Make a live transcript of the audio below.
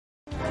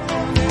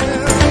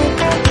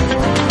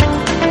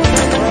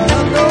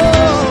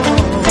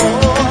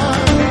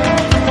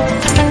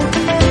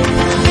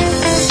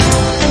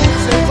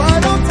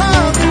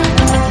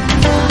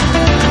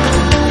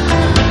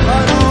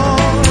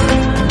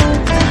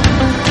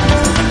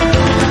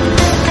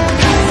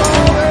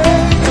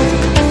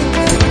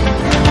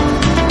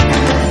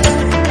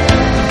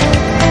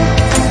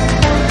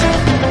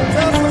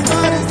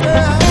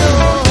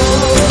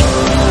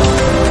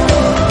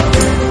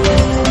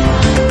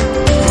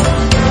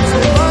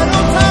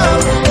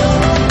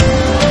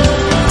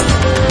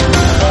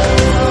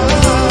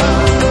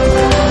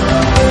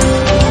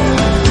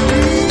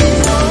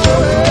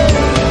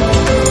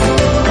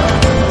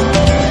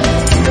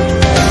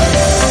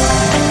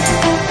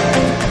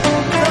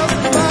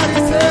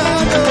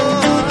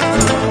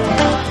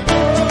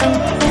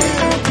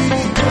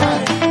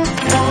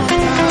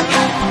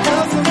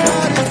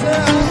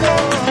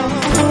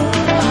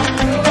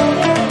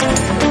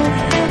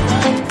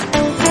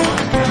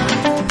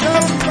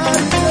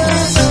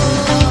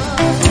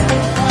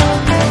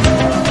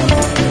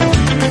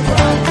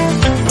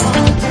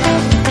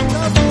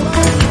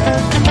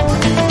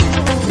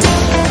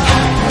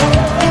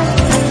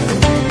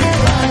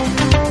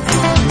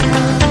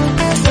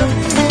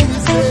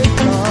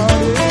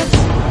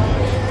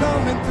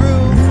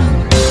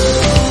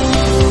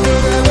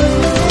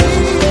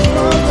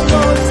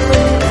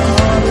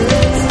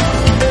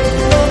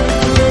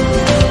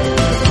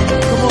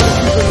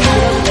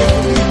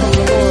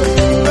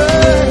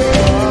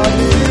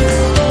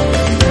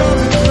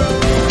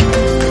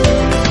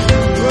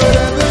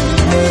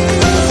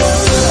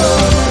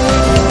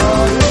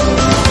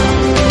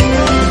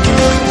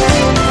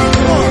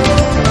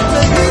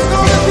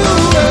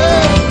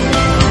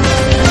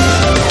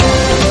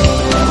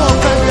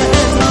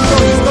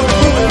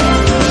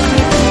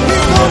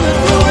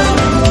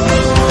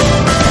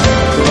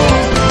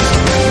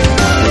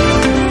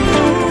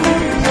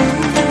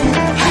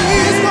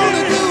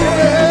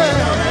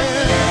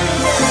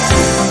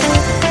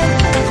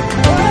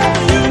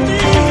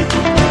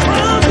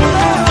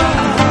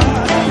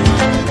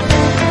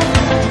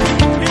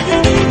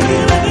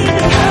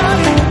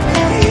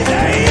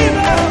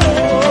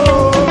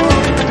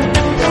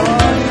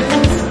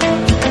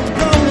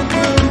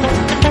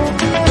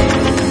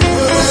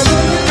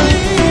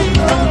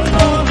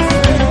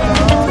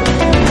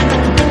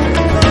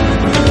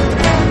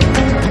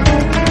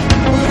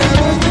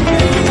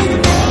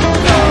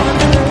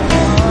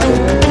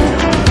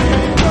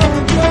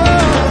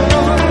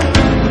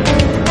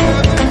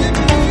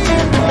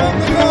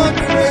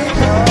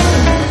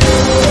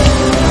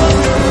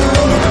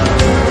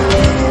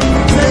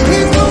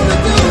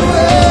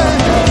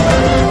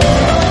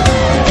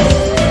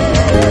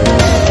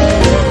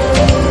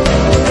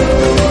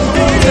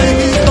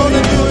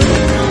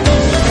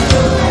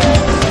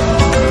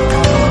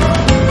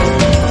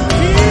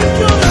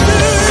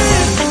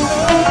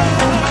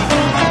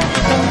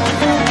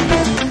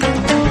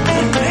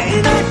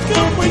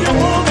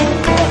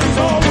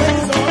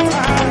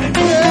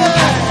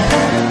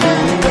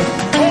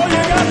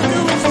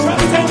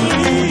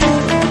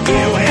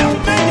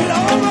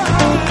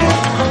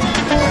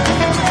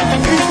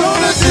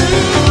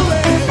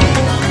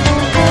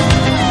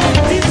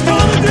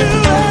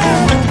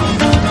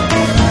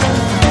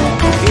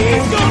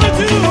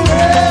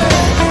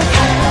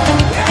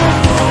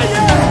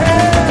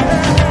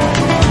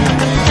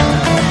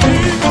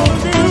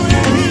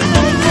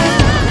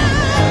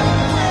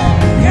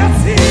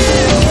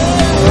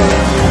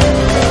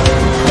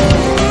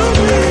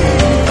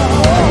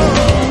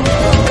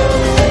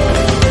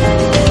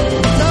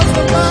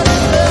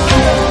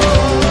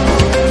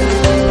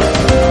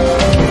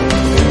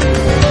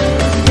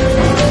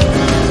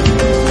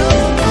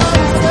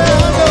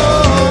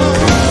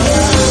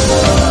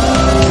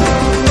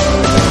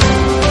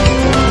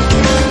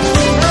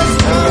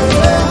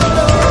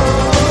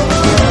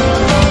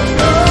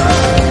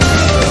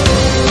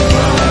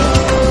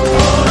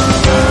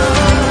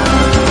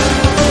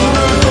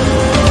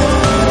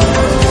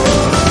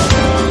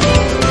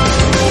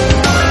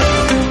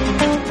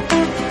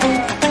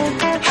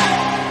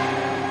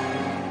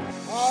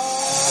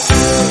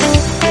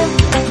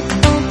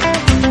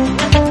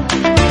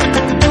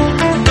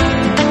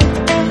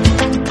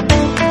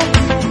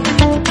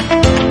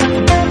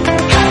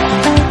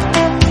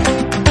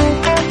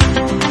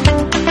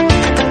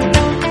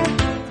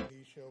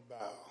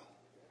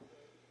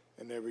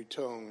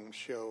tongue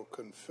shall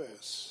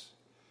confess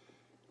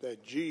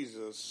that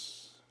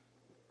Jesus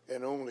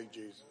and only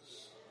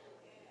Jesus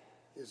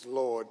is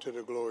Lord to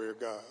the glory of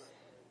God.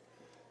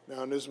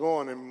 Now, this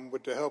morning,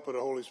 with the help of the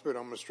Holy Spirit,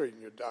 I'm going to straighten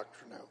your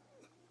doctrine out.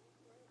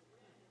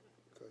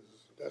 Because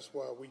that's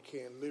why we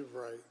can't live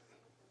right,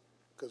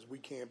 because we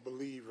can't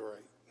believe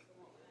right.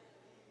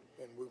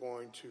 And we're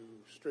going to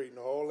straighten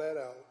all that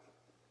out.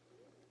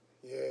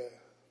 Yeah,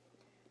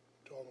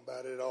 talking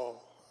about it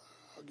all.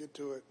 I'll get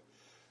to it.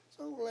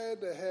 So glad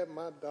to have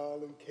my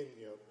darling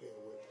Kenya up here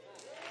with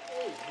me.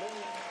 Hey, man.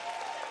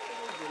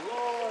 Praise the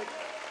Lord.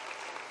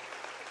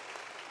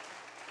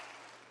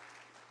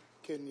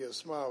 Kenya,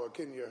 smile, or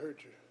Kenya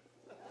hurt you.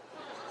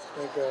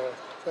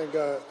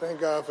 Thank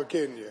God for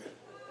Kenya.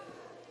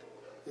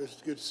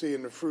 It's good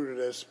seeing the fruit of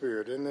that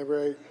spirit, isn't that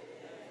right?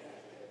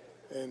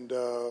 And,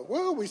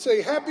 we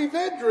say Happy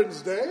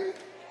Veterans Day.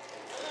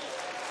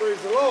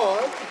 Praise the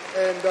Lord.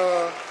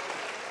 And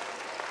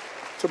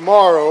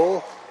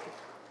tomorrow,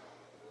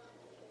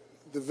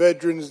 the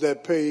veterans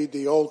that paid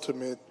the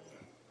ultimate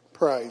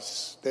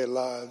price, their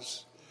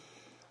lives.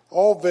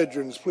 All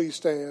veterans, please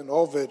stand.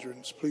 All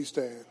veterans, please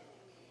stand.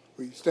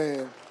 Please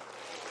stand.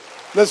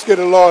 Let's get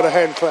the Lord a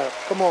hand clap.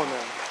 Come on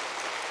now.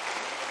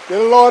 Get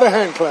the Lord a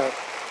hand clap.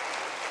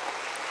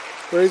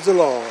 Praise the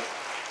Lord.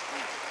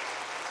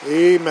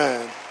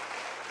 Amen.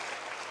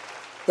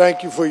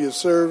 Thank you for your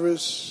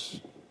service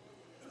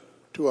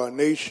to our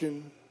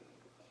nation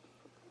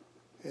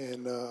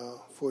and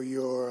for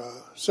your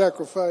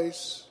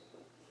sacrifice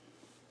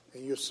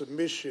and your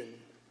submission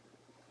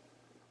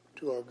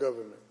to our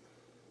government.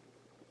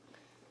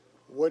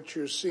 What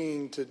you're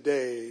seeing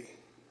today,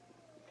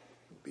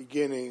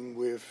 beginning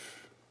with,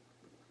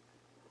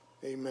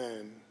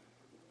 amen,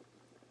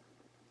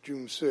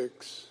 June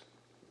 6th,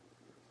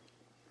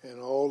 and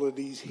all of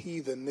these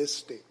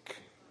heathenistic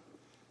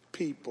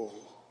people,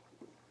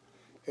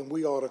 and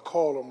we ought to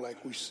call them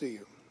like we see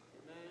them.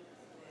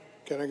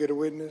 Can I get a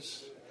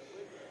witness?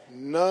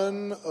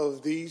 None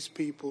of these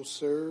people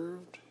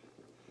served.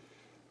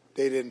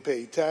 They didn't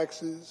pay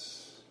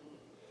taxes.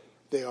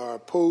 They are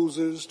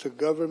opposers to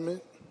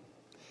government,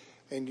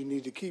 and you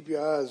need to keep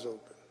your eyes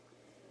open.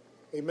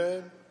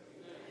 Amen?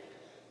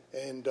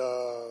 And,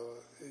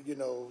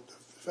 the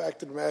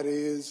fact of the matter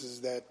is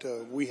that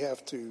we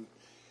have to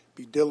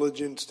be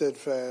diligent,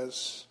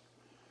 steadfast,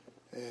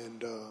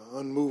 and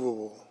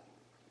unmovable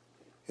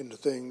in the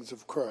things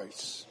of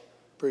Christ.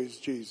 Praise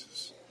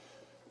Jesus.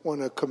 I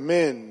want to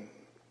commend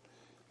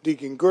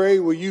Deacon Gray.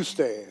 Will you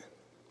stand?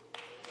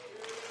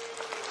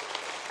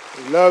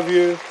 We love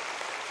you.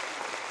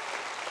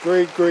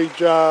 Great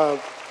job.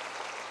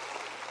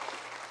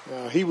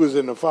 Now, he was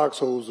in the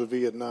foxholes of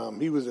Vietnam.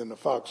 He was in the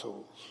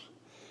foxholes.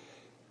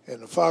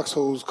 And the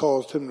foxholes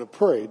caused him to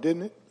pray,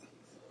 didn't it?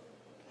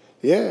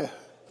 Yeah.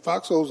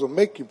 Foxholes will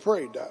make you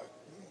pray, Doc.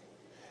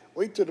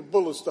 Wait till the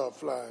bullets start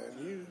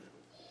flying.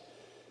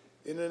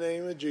 In the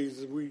name of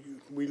Jesus,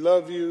 we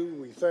love you.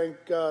 We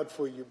thank God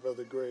for you,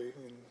 Brother Gray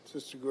and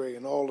Sister Gray,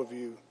 and all of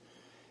you.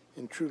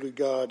 And truly,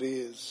 God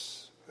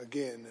is,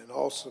 again, an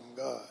awesome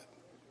God.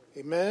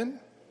 Amen?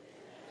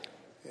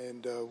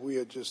 And we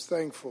are just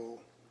thankful,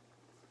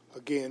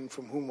 again,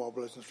 from whom all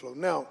blessings flow.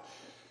 Now,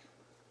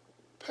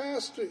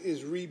 Pastor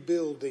is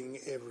rebuilding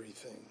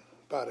everything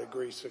by the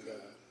grace of God.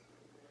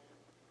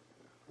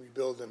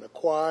 Rebuilding the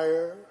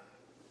choir.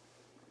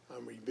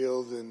 I'm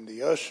rebuilding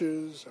the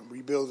ushers. I'm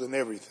rebuilding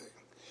everything.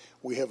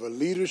 We have a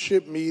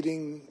leadership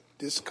meeting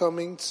this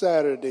coming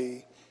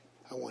Saturday.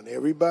 I want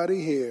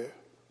everybody here,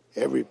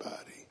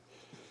 everybody.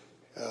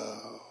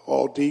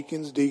 All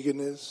deacons,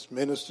 deaconess,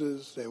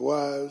 ministers, their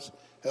wives,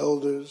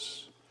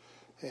 elders,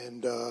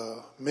 and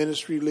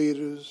ministry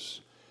leaders,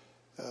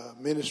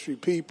 ministry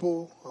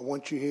people. I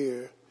want you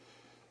here.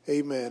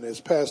 Amen.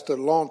 As Pastor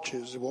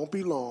launches, it won't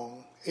be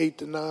long. 8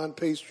 to 9,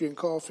 pastry and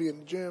coffee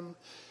in the gym.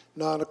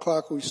 9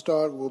 o'clock we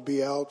start. We'll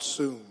be out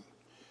soon.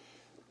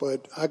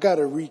 But I got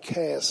to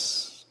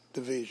recast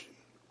the vision,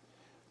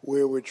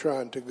 where we're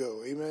trying to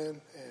go. Amen.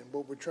 And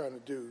what we're trying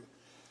to do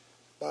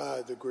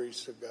by the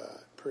grace of God.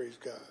 Praise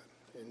God.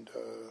 And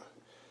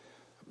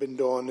I've been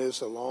doing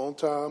this a long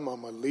time.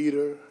 I'm a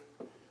leader.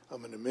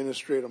 I'm an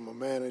administrator. I'm a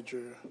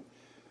manager.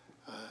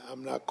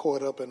 I'm not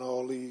caught up in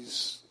all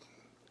these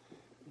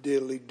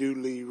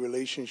diddly-doodly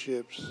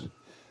relationships.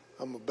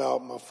 I'm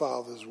about my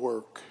Father's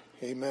work.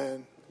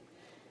 Amen.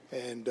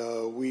 And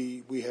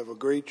we have a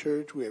great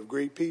church. We have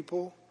great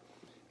people.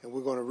 And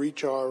we're going to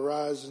reach our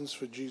horizons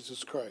for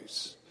Jesus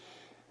Christ.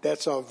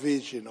 That's our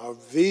vision. Our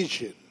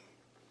vision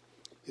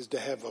is to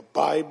have a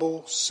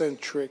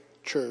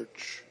Bible-centric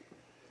church.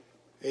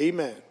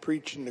 Amen.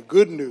 Preaching the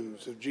good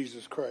news of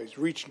Jesus Christ.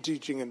 Reaching,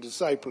 teaching, and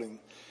discipling.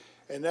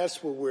 And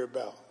that's what we're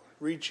about.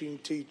 Reaching,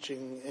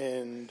 teaching,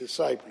 and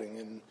discipling.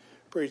 And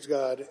praise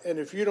God. And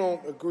if you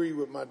don't agree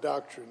with my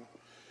doctrine,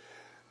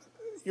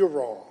 you're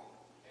wrong.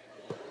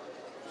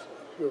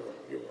 You're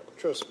wrong.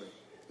 Trust me.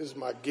 This is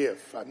my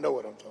gift. I know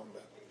what I'm talking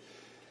about.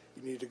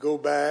 You need to go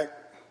back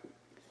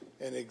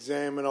and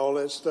examine all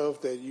that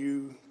stuff that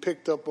you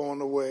picked up on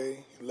the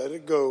way. Let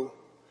it go.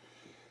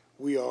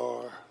 We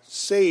are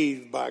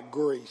saved by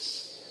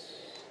grace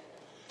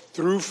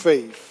through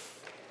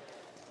faith,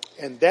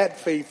 and that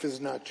faith is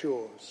not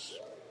yours.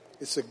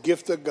 It's a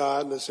gift of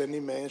God, lest any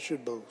man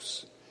should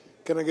boast.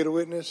 Can I get a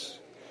witness?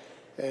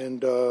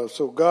 And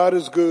so God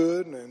is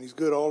good, and he's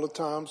good all the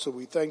time, so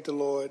we thank the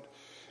Lord.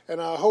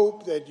 And I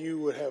hope that you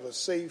would have a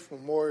safe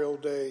Memorial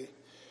Day.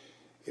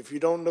 If you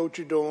don't know what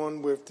you're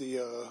doing with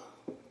the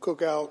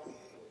cookout,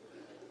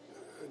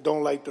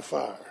 don't light the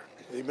fire.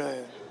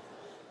 Amen.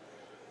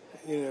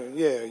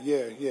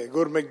 Yeah.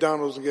 Go to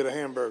McDonald's and get a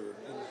hamburger.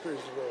 Praise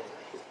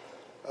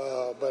the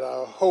Lord. But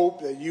I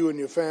hope that you and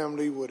your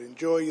family would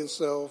enjoy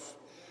yourself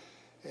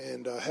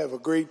and have a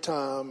great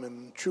time.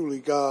 And truly,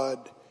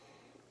 God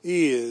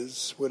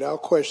is,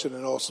 without question,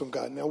 an awesome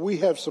God. Now, we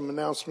have some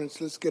announcements.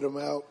 Let's get them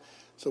out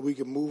so we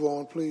can move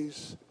on,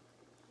 please.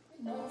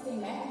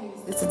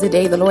 This is the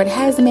day the Lord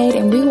has made,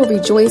 and we will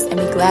rejoice and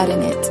be glad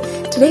in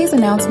it. Today's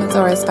announcements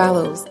are as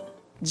follows.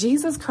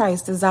 Jesus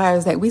Christ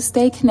desires that we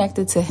stay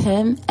connected to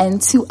him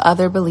and to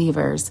other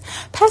believers.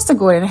 Pastor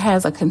Gordon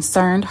has a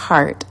concerned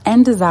heart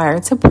and desire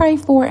to pray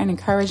for and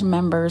encourage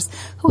members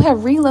who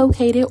have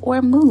relocated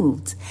or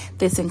moved.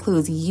 This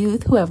includes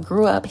youth who have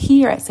grew up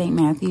here at St.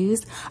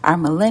 Matthew's, our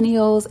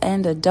millennials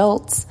and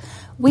adults.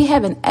 We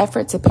have an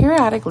effort to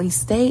periodically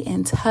stay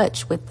in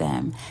touch with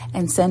them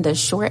and send a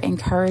short,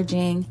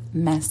 encouraging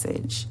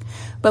message.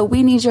 But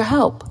we need your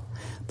help.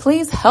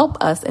 Please help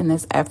us in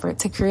this effort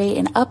to create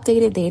an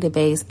updated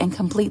database and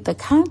complete the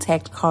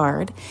contact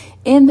card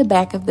in the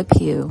back of the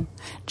pew.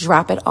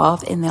 Drop it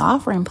off in the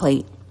offering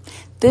plate.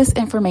 This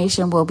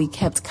information will be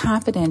kept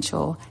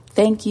confidential.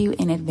 Thank you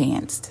in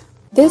advance.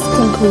 This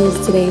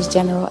concludes today's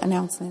general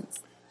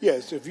announcements.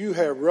 Yes, if you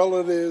have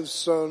relatives,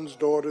 sons,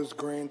 daughters,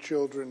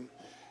 grandchildren,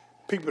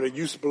 people that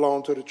used to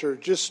belong to the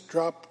church, just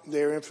drop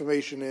their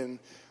information in.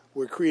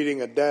 We're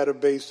creating a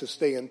database to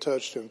stay in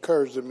touch, to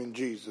encourage them in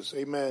Jesus.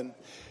 Amen.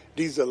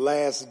 These are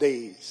last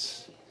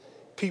days.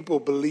 People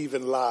believe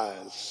in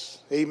lies.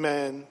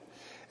 Amen.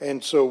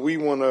 And so we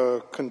want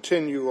to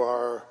continue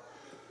our,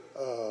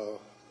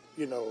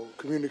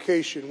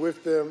 communication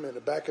with them in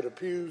the back of the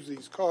pews,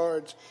 these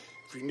cards.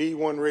 If you need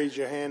one, raise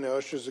your hand. The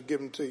ushers will give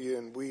them to you.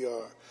 And we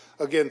are,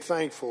 again,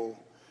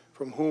 thankful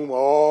from whom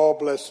all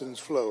blessings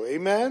flow.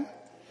 Amen.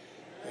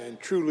 And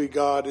truly,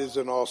 God is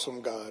an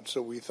awesome God.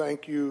 So we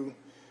thank you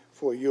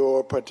for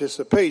your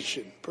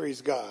participation.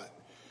 Praise God.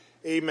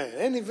 Amen.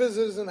 Any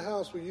visitors in the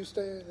house? Will you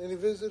stand? Any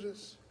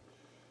visitors?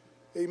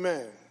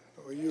 Amen.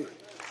 Will you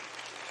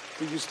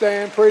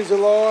stand? Praise the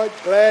Lord.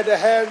 Glad to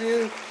have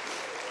you.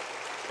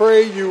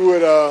 Pray you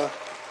would,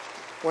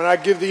 when I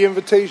give the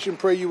invitation,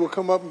 pray you will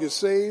come up and get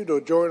saved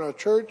or join our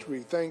church. We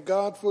thank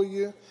God for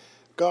you.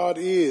 God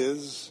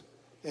is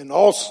an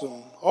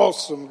awesome,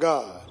 awesome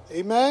God.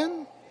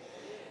 Amen.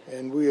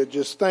 And we are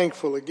just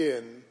thankful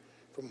again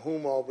from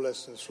whom all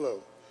blessings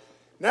flow.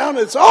 Now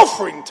it's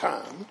offering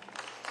time.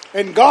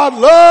 And God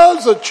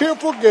loves a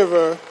cheerful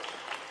giver.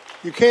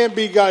 You can't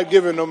be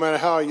God-given no matter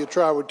how you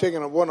try. We're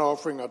taking up one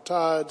offering, our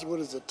tithes.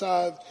 What is a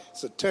tithe?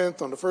 It's a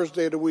tenth on the first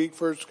day of the week,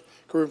 1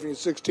 Corinthians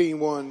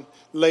 16:1.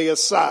 Lay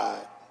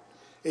aside.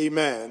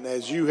 Amen.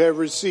 As you have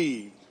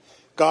received,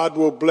 God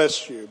will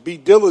bless you. Be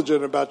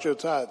diligent about your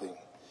tithing.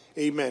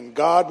 Amen.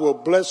 God will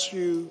bless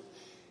you.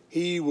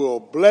 He will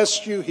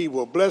bless you. He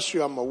will bless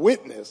you. I'm a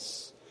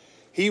witness.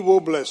 He will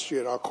bless you.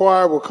 And our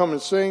choir will come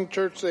and sing.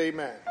 Church, say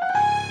amen.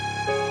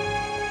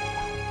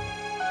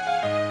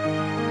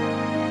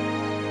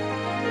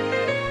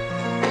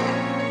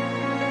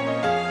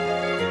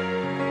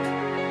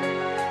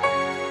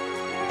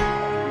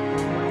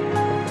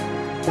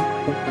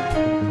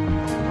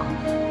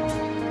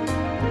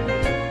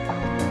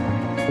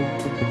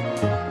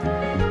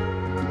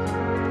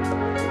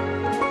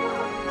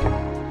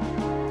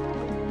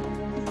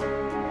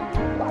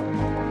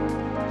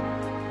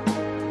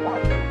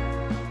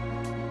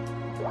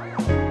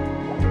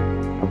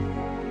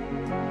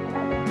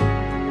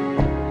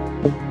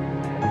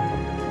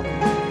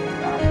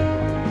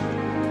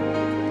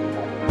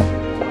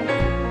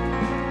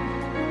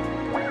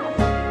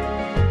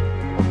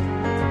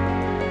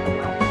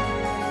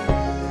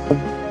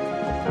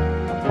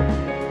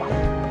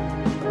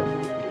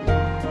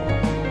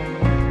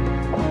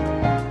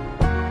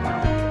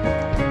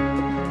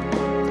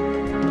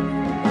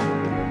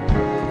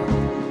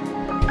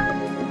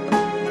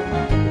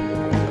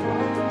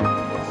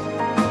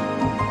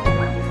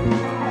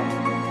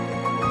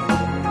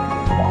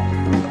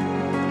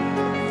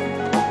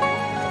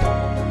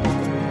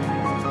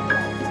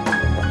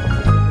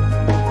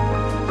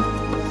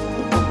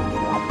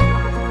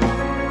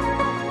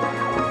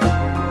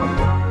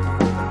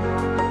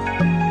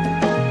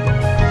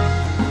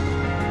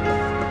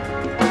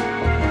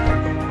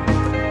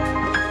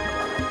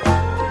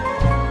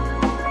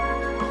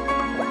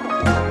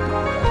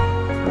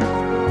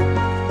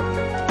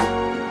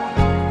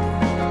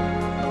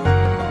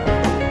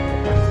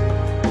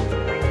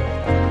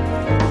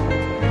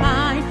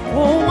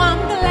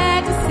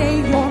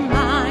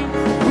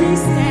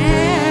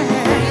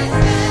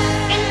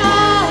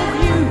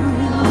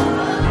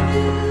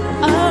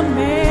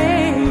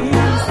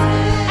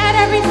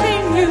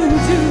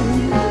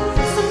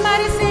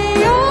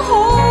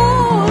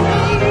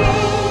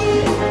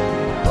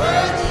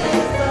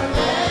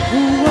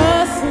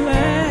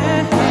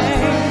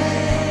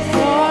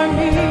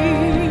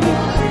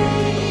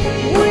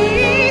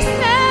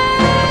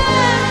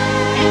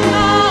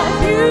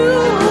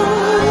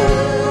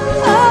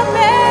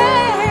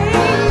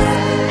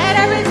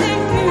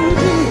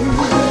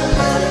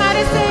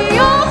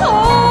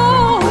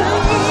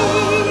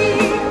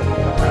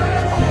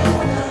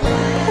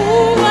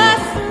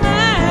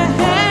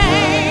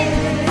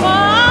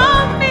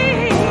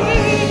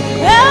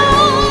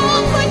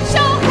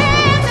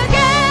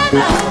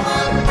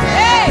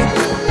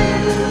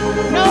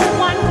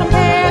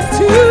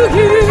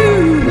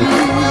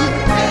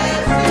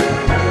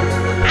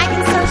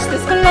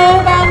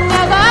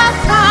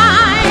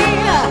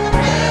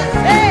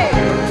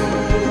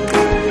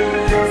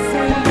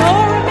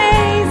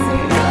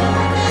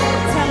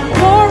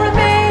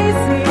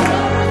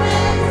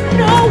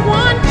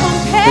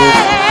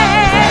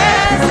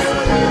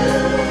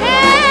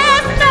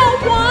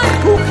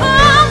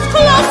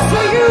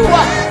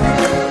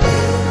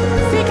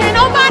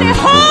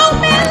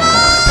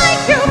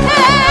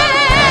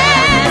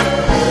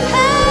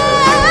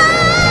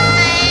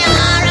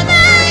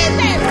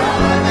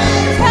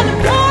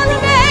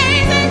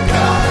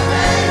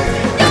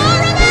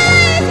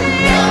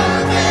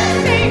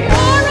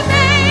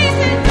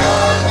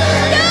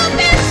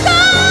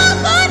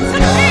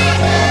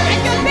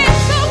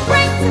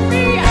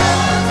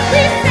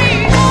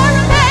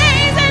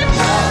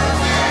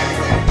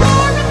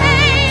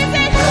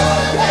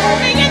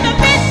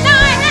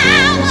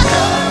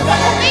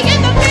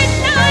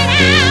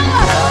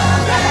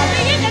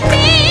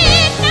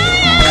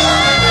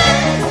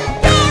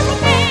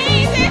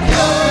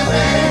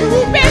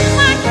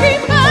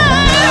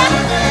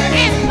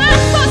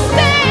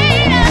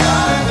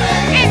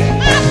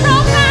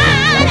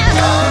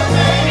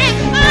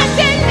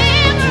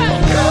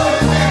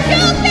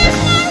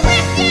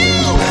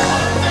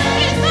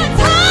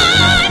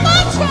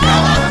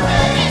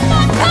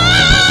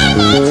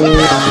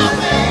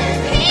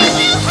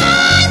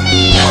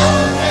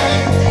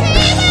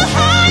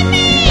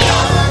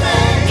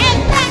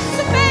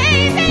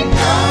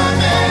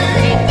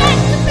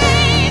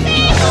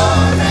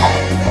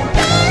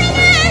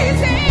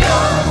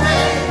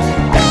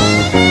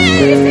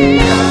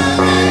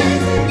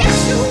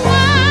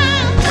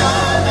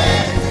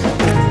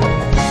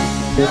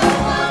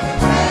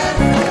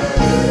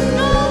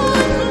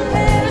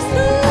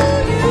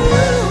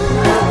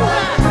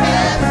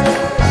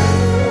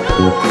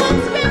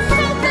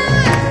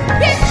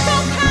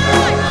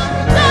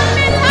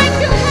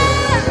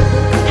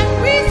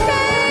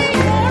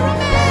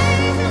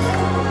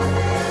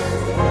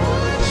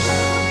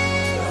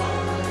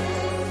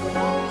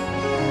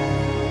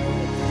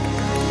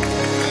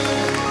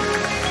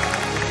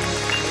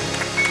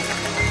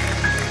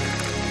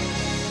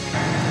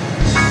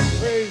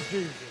 Praise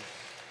Jesus.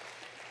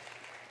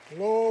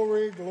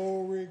 Glory,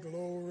 glory,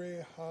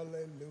 glory,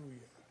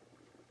 hallelujah.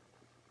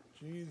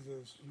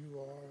 Jesus, you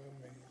are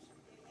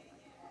amazing.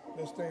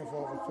 Let's stand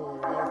for our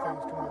authority. All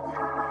things come of thee,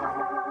 O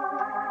Lord.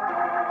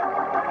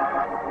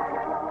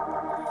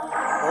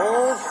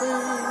 All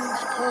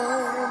things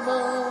come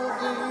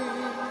of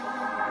thee,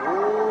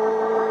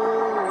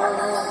 O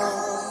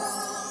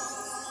Lord,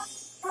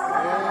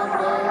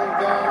 and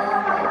of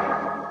thine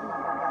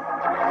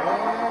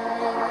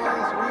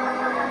as we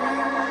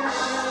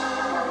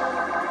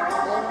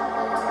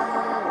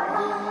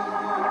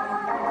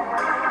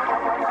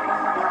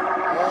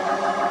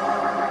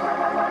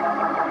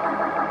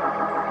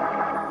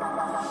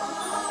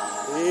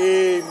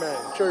Amen.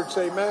 Church,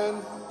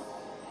 amen.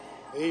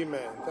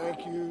 Amen.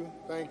 Thank you,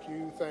 thank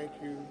you, thank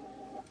you.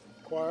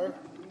 Choir.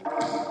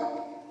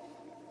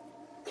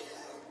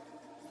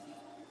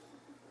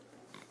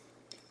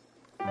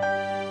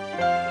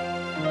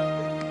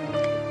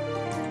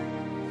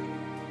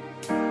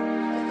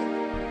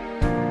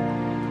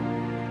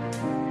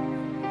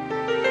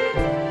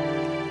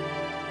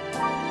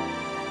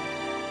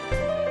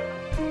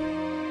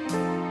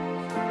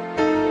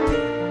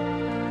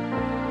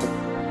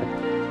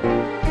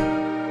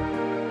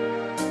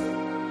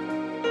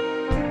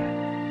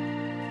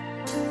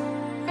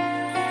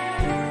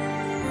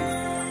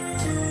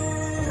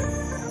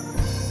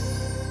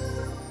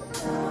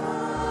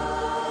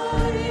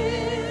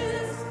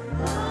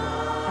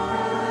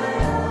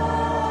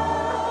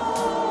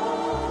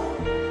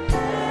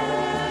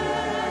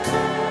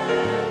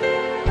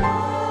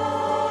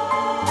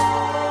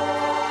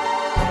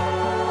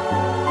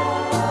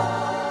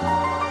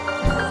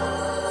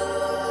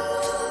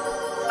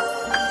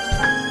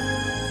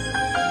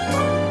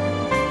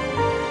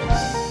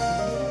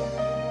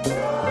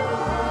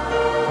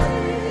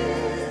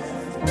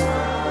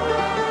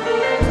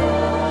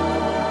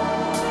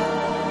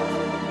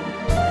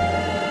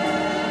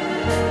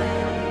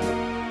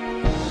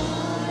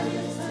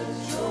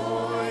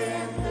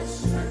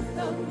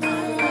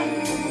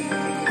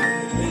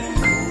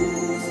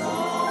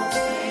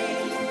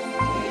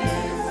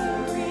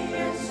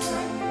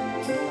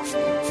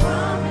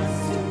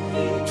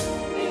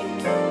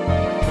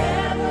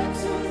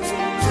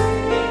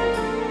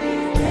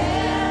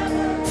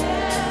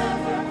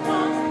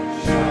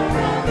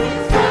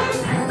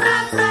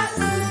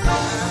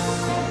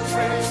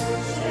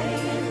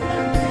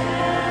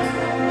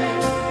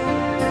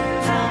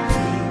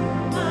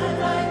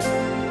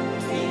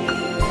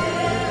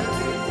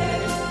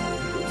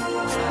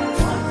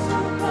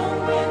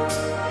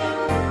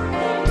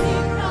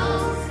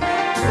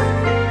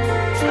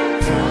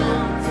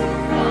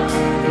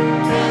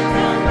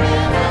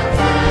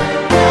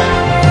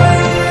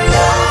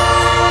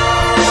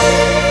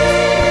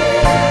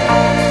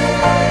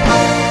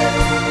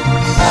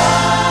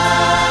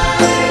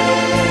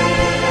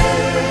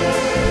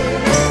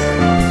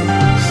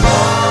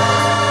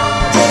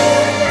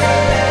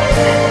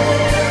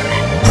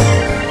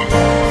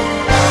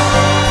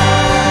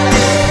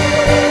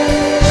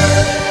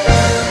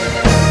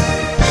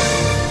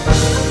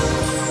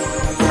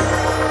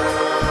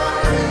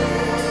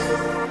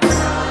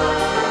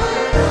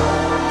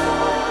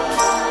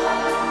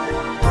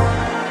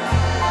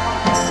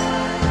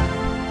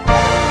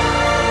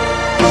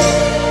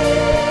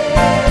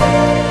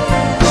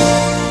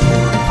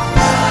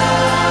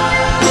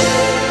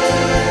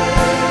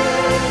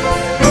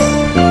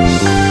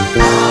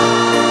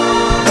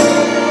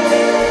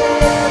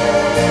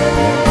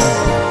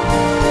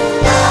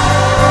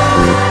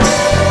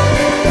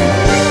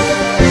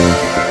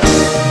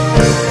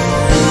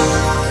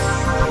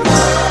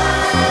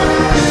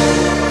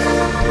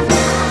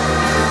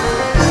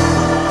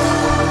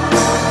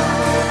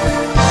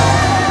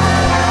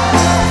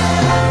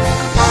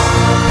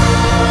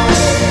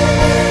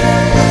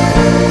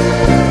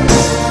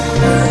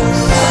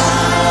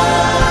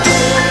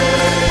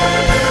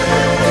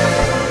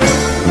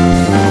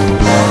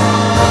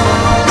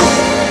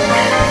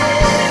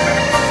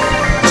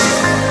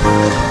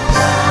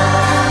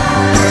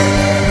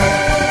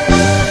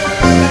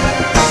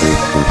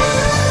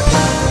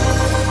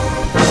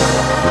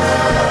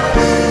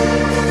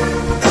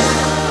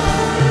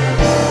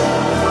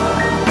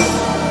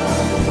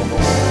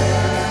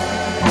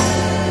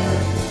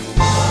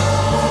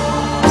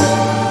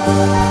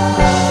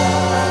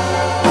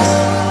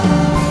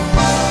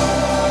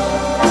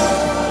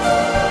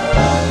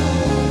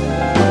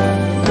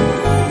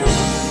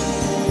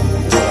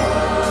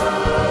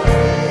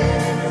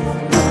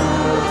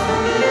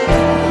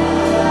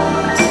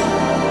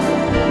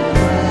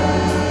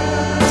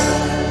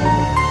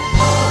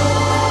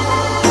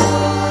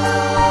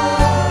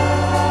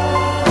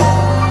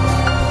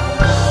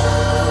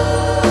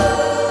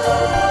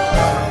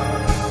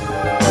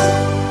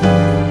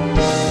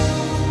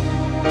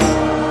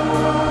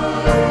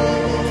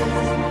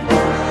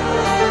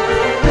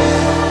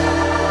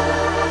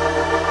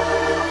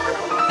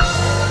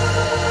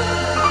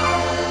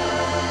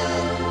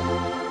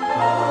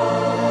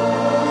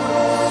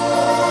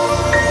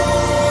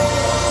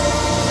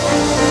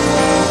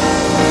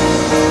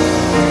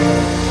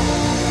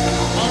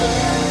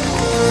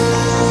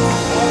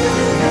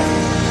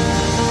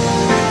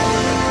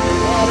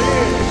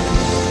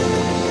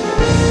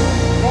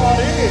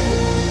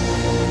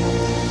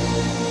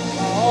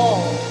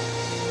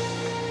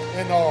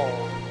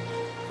 all.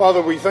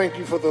 Father, we thank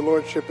you for the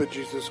Lordship of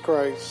Jesus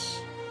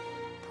Christ.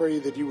 Pray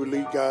that you would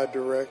lead, guide,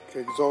 direct,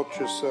 exalt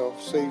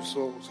yourself, save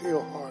souls,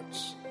 heal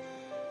hearts.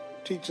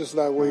 Teach us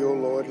thy way, O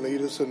Lord.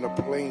 Lead us in the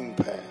plain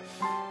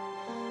path.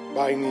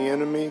 Bind the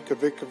enemy,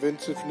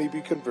 convince if need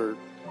be, convert.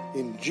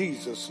 In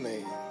Jesus'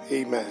 name,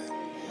 amen.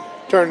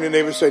 Turn to your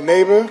neighbor and say,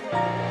 neighbor,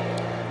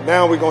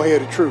 now we're going to hear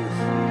the truth.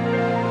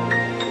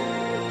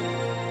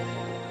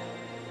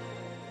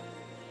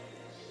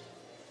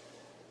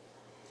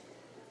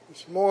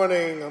 This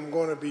morning, I'm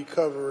going to be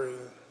covering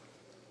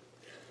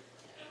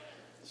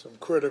some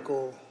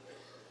critical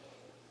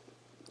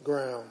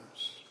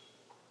grounds,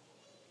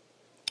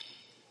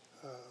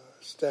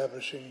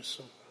 establishing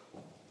some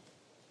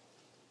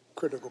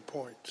critical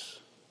points.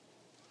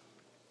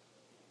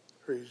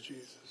 Praise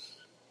Jesus.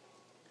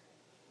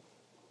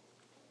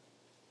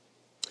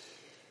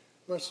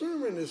 My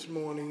sermon this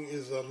morning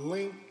is a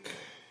link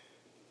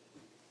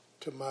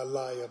to my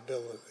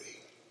liability.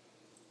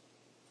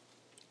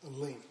 A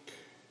link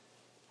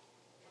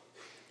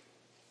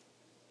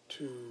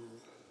to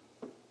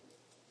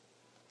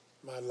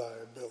my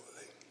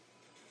liability.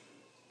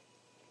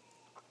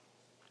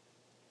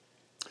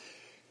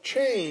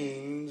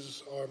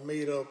 Chains are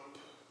made up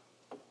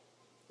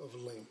of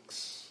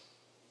links.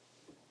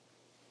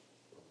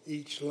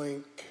 Each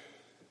link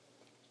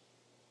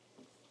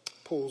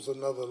pulls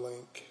another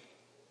link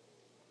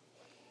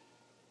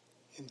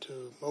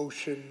into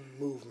motion,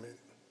 movement,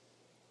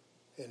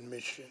 and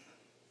mission.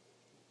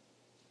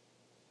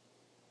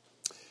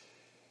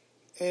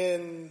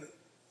 And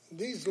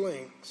these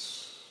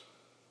links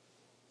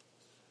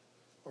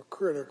are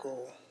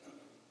critical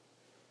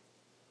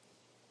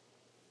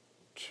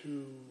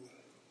to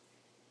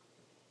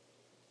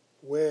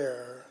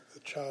where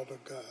the child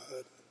of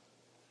God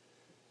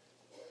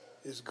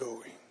is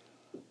going.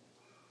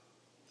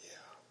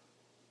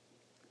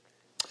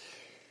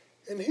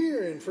 And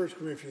here in 1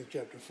 Corinthians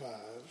chapter 5,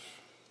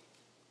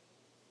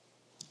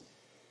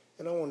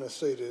 and I want to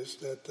say this,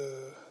 that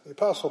the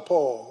Apostle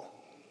Paul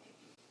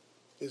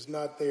is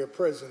not there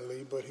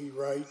presently, but he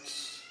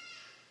writes,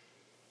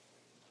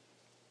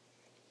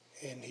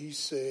 and he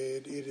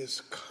said, it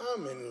is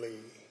commonly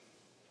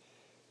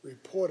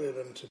reported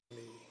unto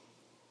me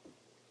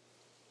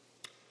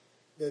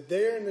that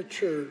there in the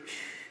church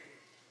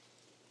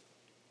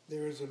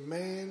there is a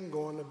man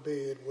going to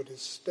bed with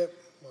his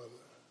stepmother,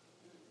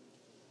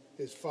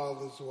 his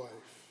father's wife.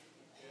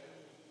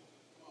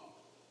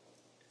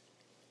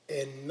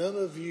 And none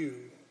of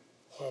you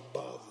are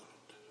bothered.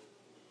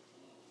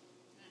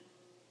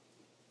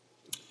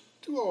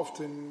 Too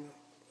often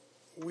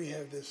we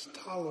have this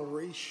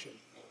toleration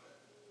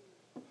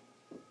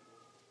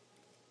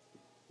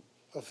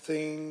of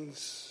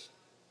things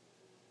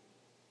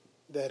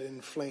that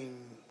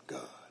inflame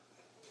God.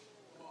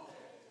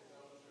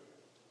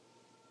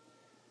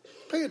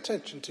 Pay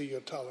attention to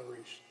your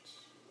tolerations.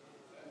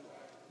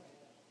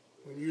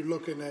 When you're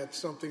looking at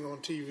something on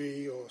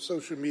TV or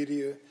social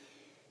media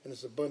and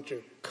it's a bunch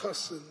of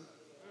cussing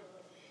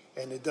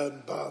and it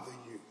doesn't bother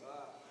you,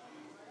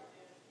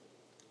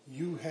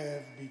 you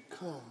have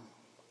become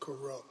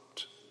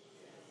corrupt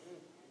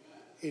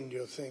in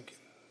your thinking.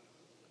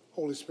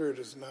 Holy Spirit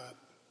is not,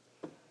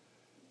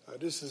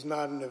 this is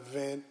not an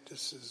event,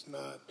 this is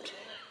not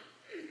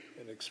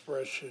an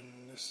expression,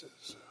 this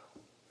is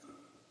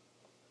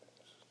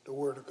the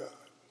Word of God.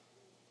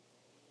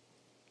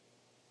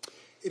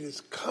 It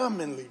is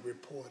commonly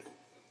reported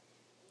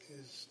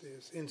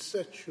there's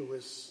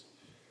incestuous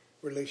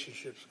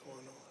relationships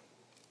going on.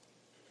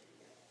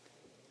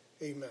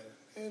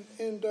 Amen.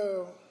 And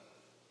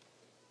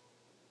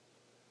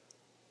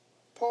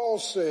Paul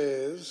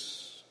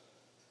says,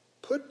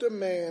 put the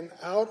man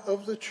out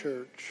of the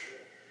church.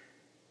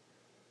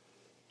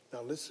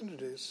 Now listen to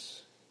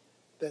this,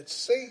 that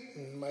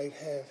Satan might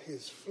have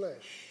his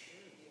flesh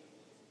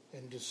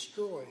and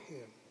destroy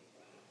him,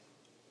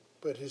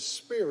 but his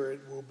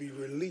spirit will be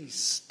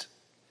released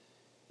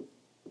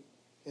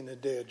in the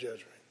day of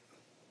judgment.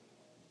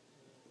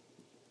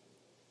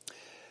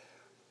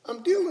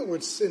 I'm dealing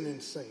with sinning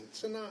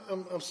saints, and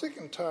I'm sick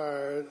and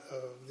tired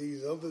of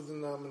these other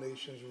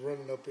denominations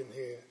running up in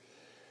here.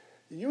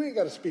 You ain't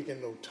got to speak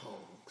in no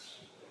tongues.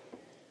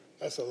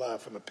 That's a lie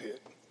from the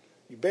pit.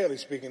 You barely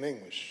speak in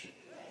English.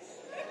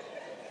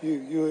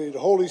 The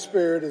Holy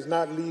Spirit is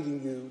not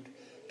leading you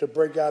to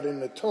break out in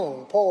the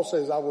tongue. Paul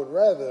says, I would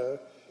rather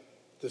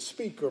the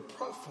speaker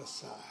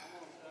prophesy,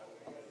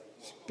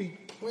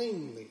 speak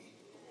plainly.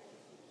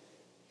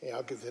 Yeah,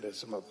 I'll get to that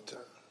some other time.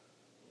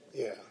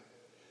 Yeah.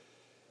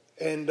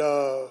 And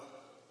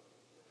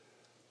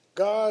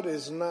God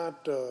is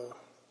not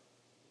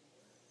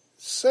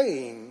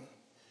saying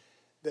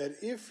that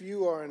if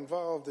you are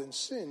involved in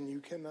sin, you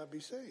cannot be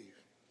saved.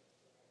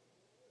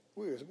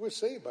 We're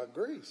saved by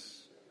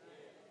grace.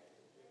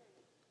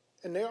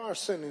 And there are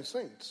sinning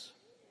saints.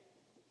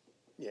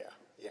 Yeah.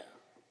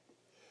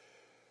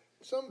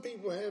 Some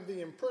people have the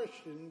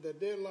impression that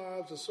their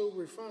lives are so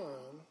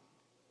refined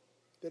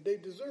that they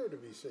deserve to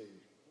be saved.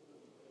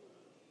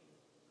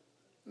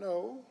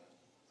 No,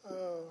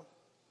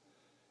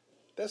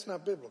 That's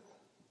not biblical.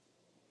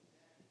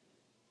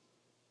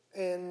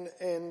 And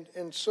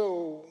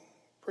so,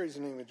 praise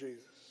the name of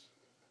Jesus.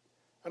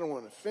 I don't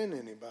want to offend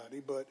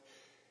anybody, but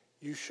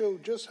you show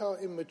just how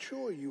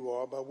immature you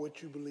are by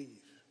what you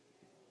believe.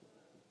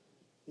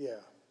 Yeah.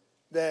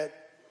 That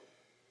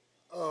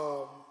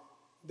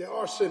there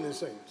are sinning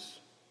saints.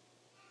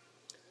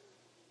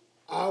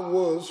 I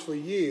was for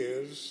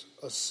years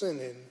a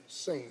sinning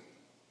saint.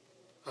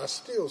 I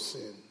still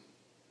sin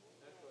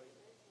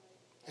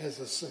as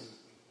a saint.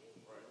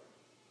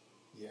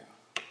 Yeah.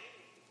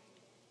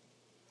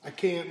 I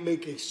can't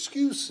make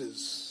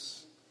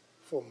excuses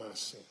for my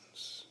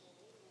sins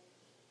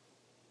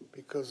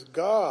because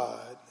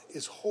God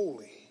is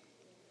holy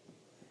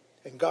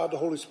and God the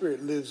Holy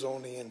Spirit lives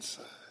on the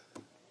inside.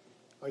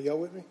 Are y'all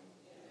with me?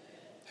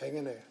 Hang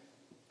in there.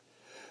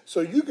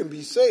 So you can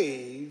be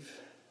saved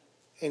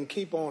and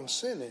keep on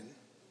sinning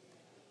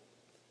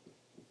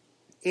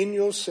in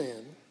your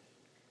sin,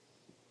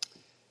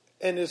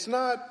 and it's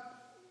not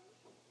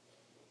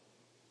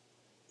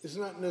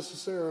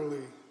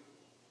necessarily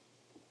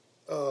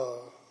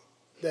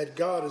that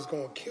God is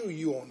going to kill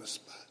you on the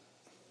spot.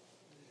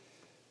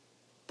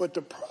 But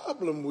the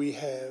problem we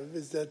have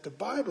is that the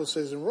Bible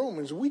says in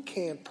Romans we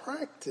can't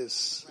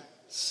practice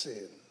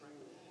sin.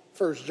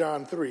 1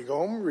 John 3, go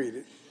home and read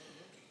it.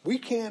 We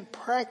can't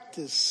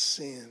practice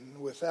sin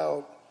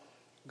without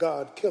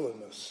God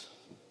killing us.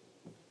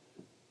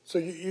 So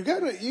you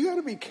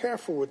gotta be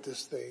careful with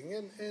this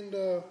thing. And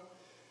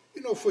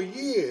for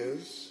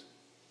years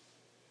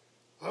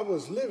I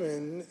was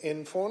living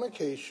in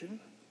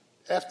fornication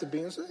after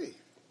being saved.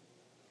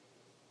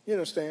 You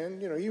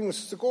understand? Even when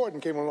Sister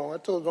Gordon came along, I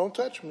told her, don't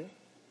touch me.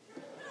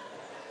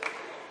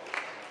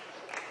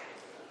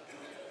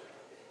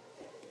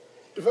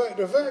 The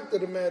fact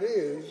of the matter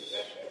is,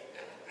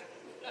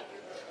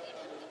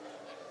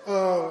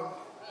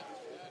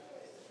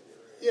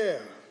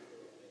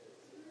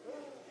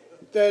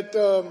 that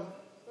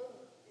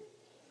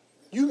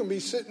you can be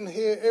sitting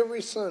here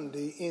every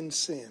Sunday in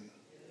sin,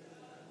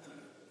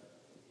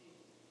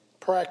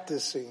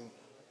 practicing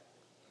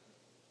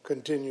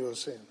continual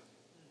sin.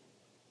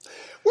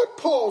 What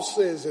Paul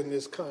says in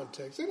this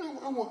context, and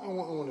I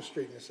want to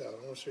straighten this out.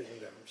 I want to straighten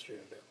it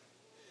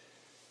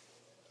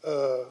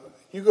down.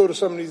 You go to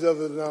some of these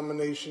other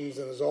denominations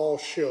and it's all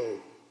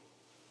show.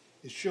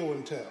 It's show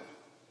and tell.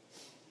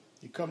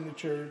 You come to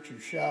church, you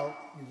shout,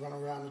 you run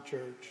around the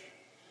church,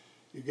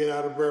 you get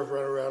out of breath,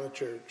 run around the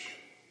church.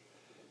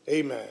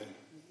 Amen.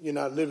 You're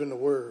not living the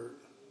word.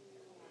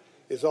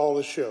 It's all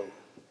a show.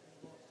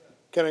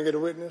 Can I get a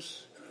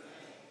witness?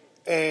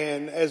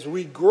 And as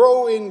we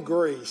grow in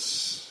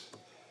grace,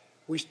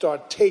 we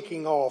start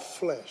taking off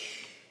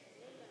flesh.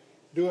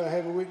 Do I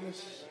have a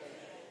witness?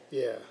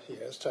 Yeah,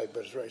 that's tight,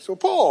 but it's right. So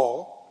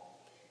Paul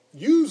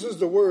uses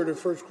the word in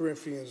 1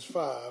 Corinthians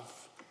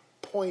 5,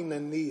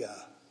 koinonia,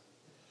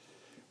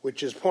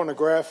 which is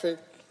pornographic,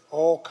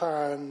 all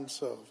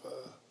kinds of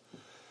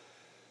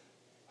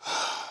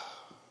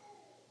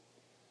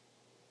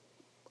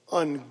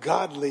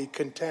ungodly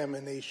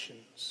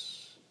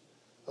contaminations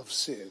of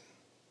sin.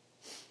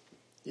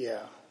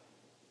 Yeah.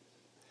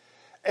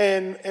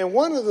 And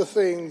one of the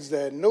things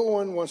that no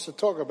one wants to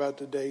talk about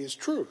today is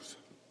truth.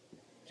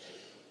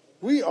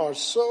 We are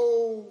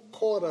so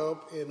caught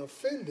up in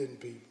offending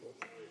people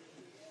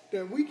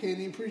that we can't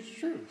even preach the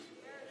truth.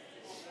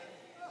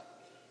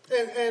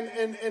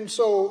 And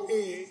so,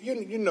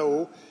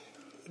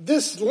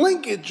 this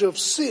linkage of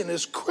sin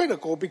is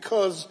critical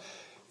because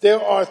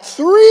there are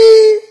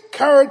three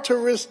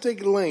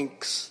characteristic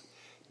links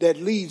that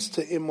leads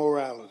to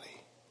immorality.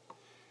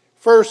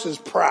 First is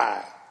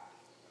pride.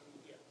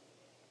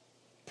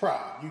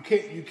 Pride.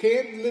 You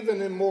can't live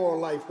an immoral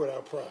life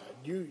without pride.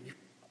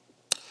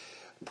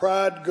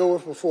 Pride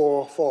goeth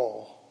before a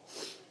fall.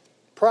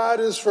 Pride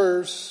is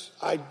first.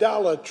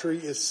 Idolatry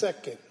is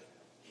second.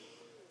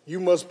 You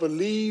must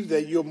believe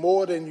that you're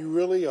more than you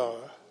really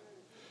are.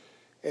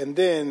 And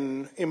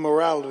then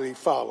immorality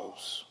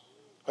follows.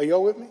 Are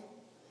y'all with me?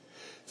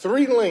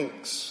 Three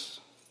links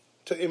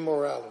to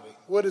immorality.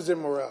 What is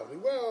immorality?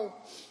 Well,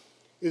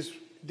 it's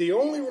the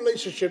only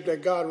relationship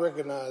that God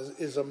recognizes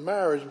is a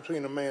marriage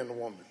between a man and a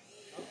woman.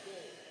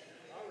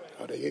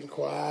 Oh, they getting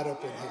quiet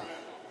up in here.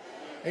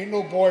 Ain't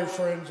no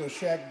boyfriends or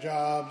shack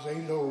jobs.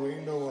 Ain't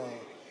no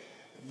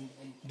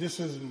this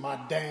is my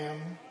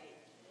dam.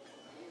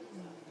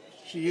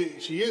 She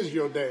is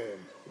your dam.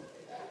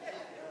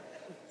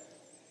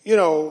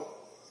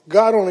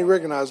 God only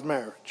recognized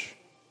marriage.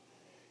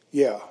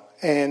 Yeah.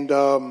 And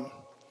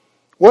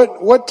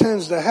what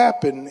tends to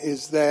happen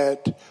is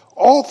that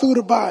all through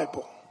the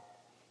Bible,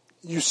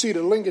 you see the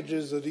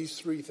linkages of these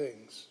three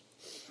things.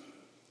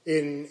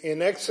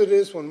 In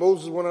Exodus, when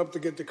Moses went up to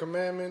get the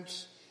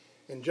commandments,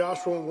 and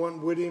Joshua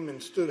went with him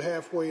and stood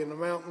halfway in the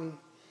mountain,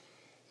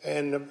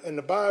 and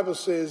the Bible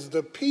says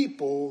the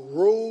people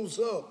rose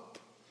up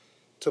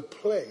to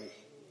play.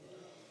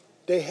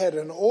 They had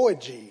an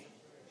orgy.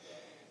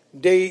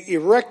 They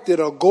erected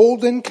a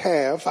golden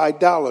calf,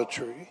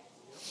 idolatry.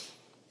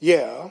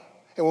 Yeah.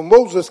 And when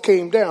Moses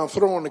came down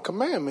throwing the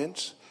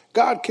commandments,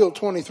 God killed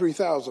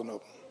 23,000 of them.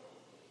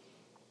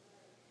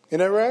 Isn't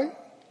that right?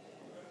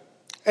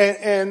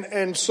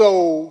 And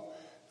so,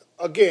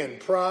 again,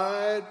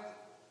 pride,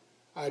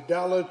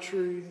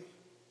 idolatry,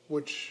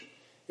 which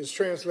is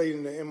translated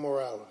into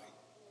immorality.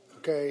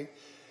 Okay?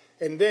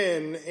 And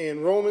then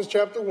in Romans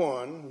chapter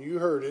 1, you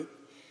heard it,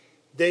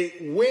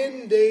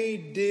 when they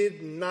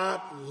did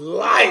not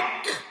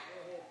like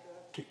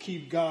to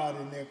keep God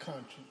in their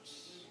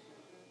conscience,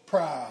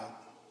 pride,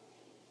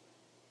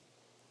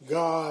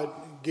 God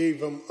gave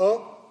them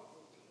up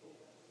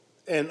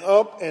and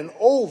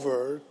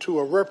over to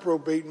a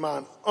reprobate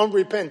mind,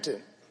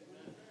 unrepentant,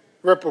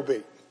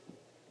 reprobate.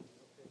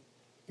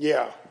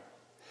 Yeah.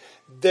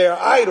 Their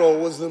idol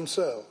was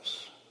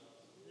themselves.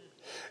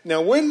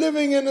 Now, we're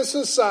living in a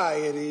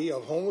society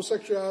of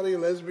homosexuality,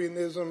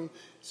 lesbianism,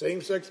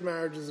 same-sex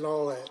marriages, and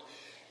all that,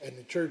 and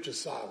the church is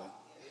silent.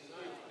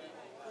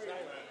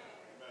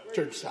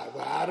 Church silent.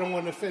 Well, I don't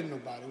want to offend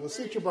nobody. Well,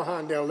 sit your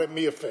behind down. Let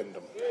me offend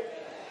them.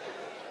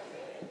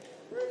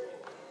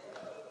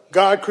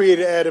 God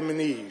created Adam and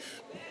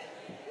Eve,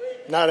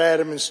 not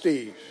Adam and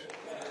Steve.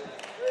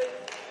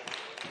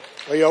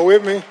 Are y'all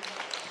with me?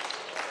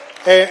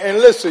 And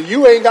listen,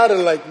 you ain't got to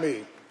like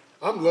me.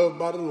 I'm loved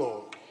by the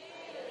Lord.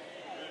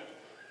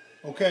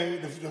 Okay?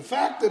 The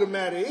fact of the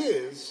matter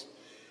is,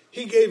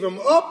 he gave him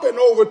up and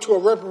over to a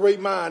reprobate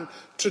mind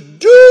to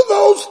do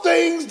those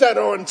things that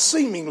are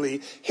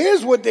unseemly.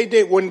 Here's what they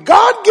did. When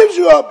God gives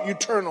you up, you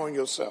turn on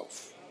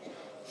yourself.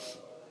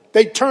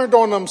 They turned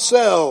on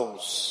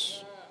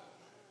themselves.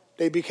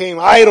 They became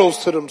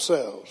idols to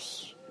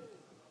themselves.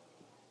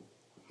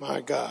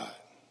 My God.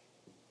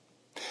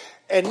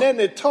 And then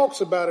it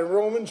talks about in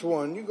Romans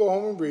 1, you go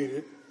home and read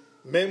it,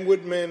 men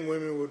with men,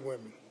 women with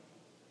women.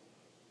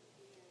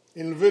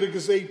 In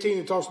Leviticus 18,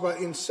 it talks about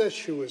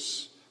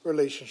incestuous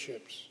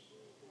relationships.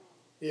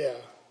 Yeah.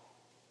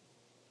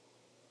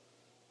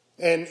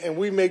 And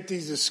we make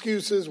these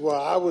excuses,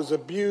 well, I was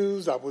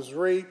abused, I was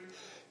raped.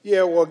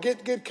 Yeah, well,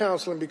 get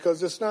counseling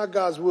because it's not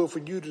God's will for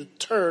you to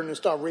turn and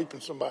start raping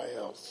somebody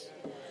else.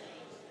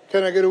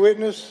 Can I get a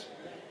witness?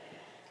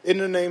 In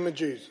the name of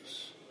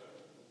Jesus.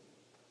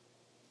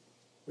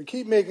 We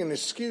keep making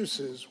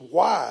excuses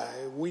why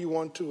we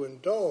want to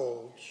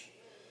indulge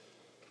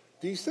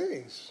these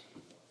things.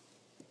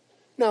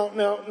 Now,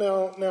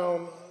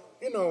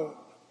 you know,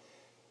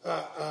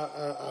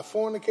 I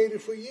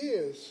fornicated for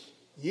years.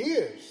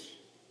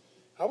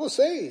 I was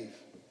saved.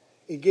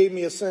 It gave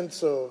me a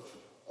sense of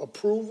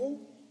approval.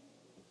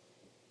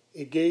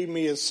 It gave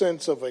me a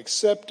sense of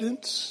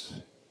acceptance.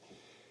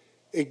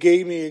 It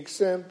gave me a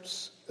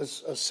sense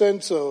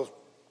of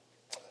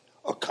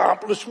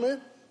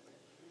accomplishment.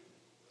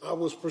 I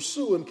was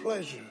pursuing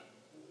pleasure.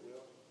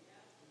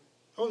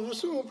 I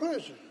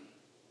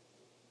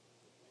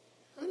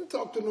didn't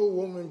talk to no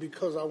woman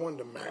because I wanted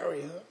to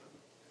marry her.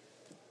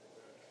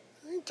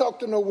 I didn't talk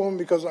to no woman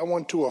because I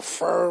wanted to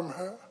affirm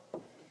her.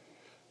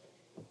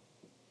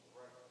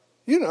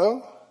 You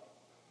know,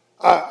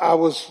 I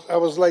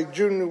was like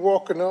Junior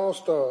Walker in All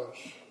Stars.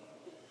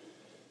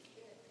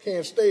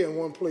 Can't stay in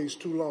one place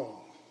too long.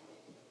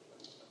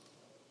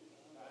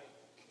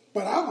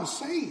 But I was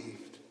saved.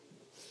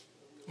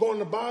 Going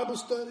to Bible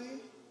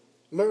study,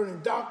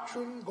 learning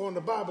doctrine, going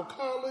to Bible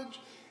college,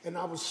 and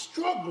I was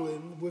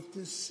struggling with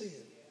this sin.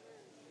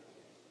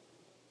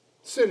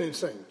 Sinning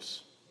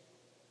saints.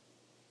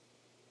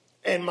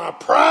 And my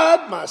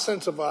pride, my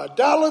sense of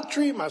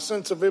idolatry, my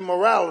sense of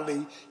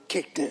immorality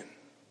kicked in.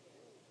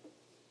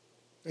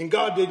 And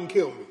God didn't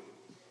kill me.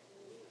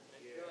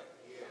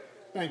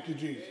 Thank you,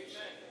 Jesus.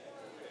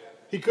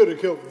 He could have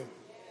killed me.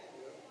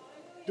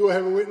 Do I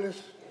have a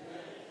witness?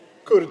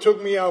 Could have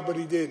took me out, but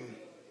he didn't.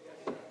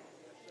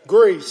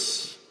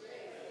 Grace.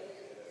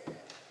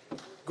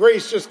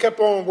 Grace just kept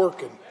on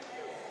working.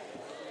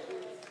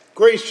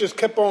 Grace just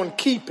kept on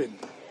keeping.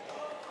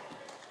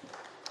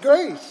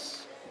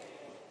 Grace.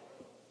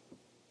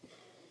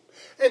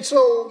 And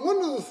so one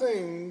of the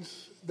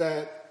things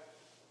that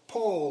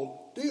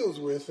Paul deals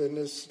with in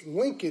this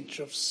linkage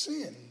of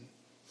sin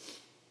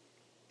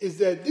is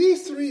that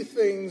these three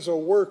things are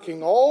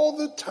working all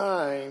the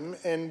time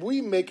and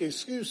we make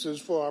excuses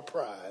for our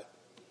pride.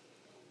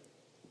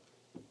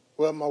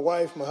 Well, my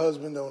wife, my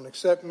husband don't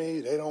accept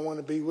me. They don't want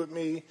to be with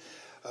me.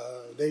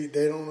 They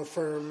don't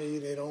affirm me.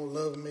 They don't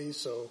love me.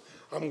 So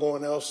I'm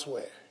going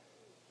elsewhere.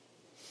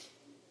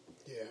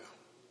 Yeah.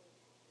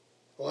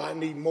 Well, I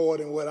need more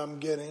than what I'm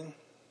getting.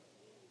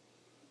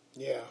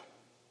 Yeah.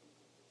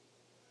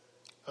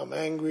 I'm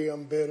angry.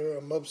 I'm bitter.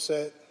 I'm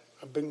upset.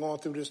 I've been going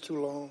through this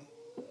too long.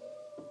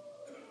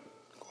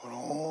 Going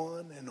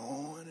on and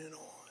on and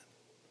on.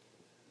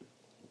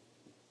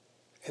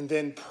 And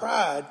then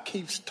pride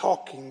keeps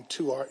talking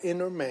to our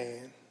inner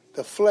man,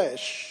 the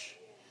flesh,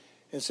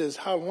 and says,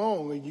 how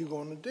long are you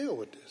going to deal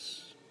with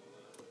this?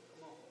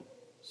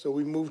 So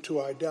we move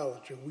to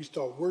idolatry. We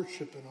start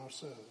worshiping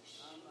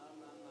ourselves.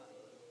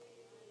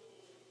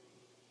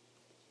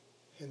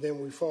 And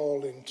then we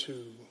fall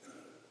into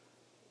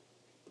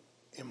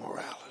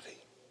immorality.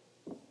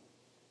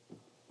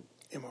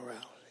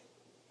 Immorality.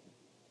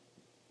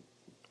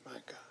 My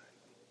God.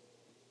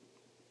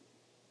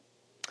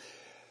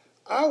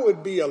 I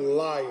would be a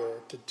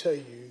liar to tell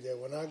you that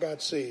when I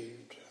got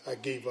saved, I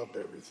gave up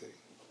everything.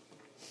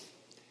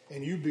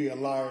 And you'd be a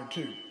liar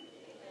too.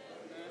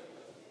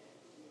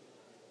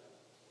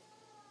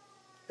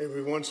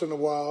 Every once in a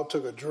while,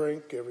 took a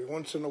drink. Every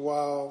once in a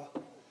while,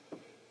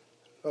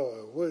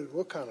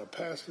 what kind of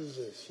pastor is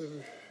this?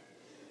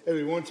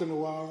 Every once in a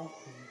while,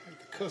 you have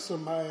to cuss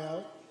somebody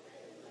out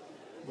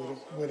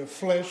where the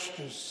flesh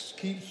just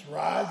keeps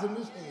rising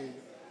his head.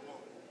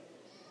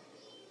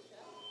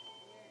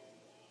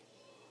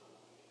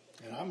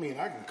 And I mean,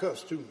 I can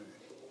cuss too, man.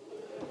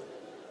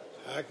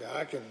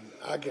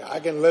 I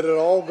can let it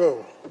all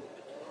go.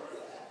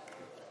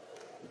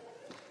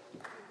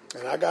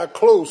 And I got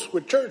close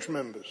with church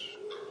members.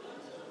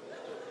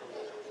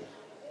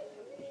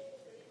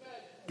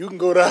 You can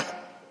go to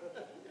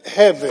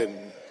heaven.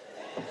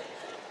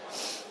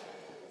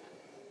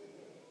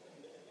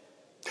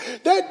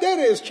 That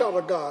is, child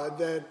of God,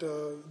 that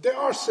there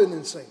are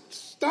sinning saints.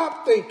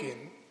 Stop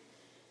thinking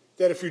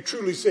that if you're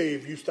truly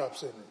saved, you stop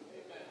sinning.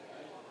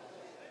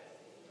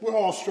 We're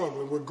all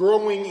struggling. We're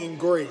growing in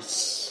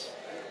grace.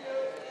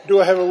 Do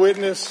I have a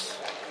witness?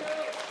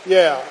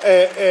 Yeah,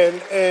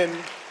 and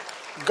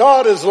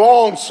God is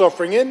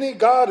long-suffering, isn't he?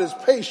 God is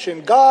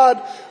patient.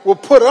 God will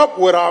put up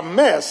with our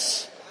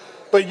mess.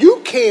 But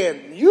you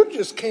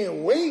just can't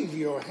wave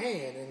your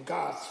hand in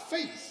God's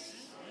face.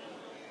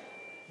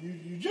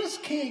 You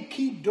just can't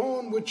keep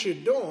doing what you're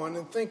doing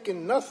and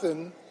thinking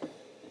nothing.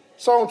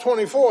 Psalm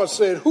 24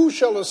 said, who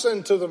shall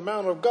ascend to the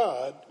mount of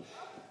God?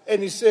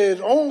 And he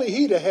said, only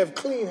he that have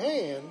clean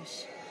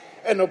hands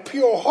and a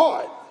pure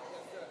heart.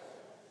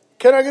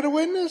 Can I get a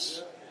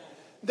witness?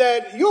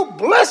 That your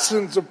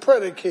blessings are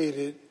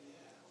predicated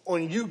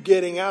on you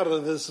getting out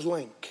of this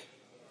link.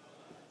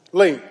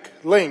 Link.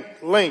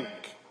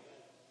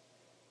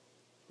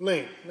 Now,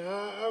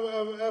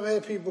 I've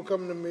had people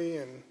come to me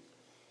and,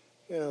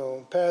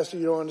 Pastor,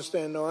 you don't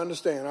understand. No, I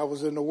understand. I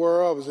was in the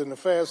world. I was in the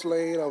fast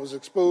lane. I was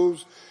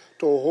exposed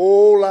to a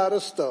whole lot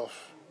of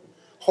stuff.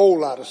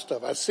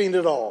 I've seen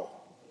it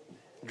all.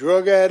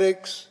 Drug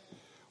addicts,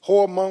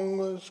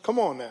 whoremongers. Come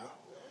on now.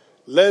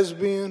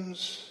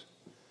 Lesbians.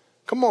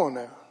 Come on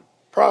now.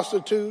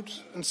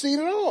 Prostitutes. And seen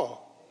it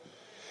all.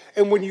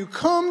 And when you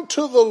come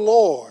to the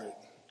Lord,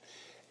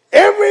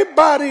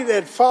 everybody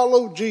that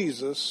followed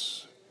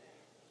Jesus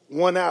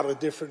went out a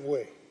different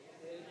way.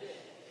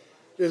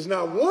 There's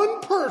not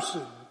one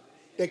person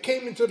that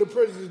came into the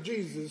presence of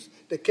Jesus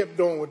that kept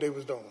doing what they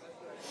was doing.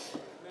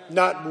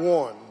 Not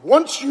one.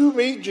 Once you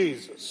meet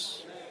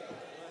Jesus,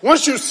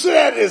 once you sit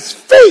at his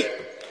feet,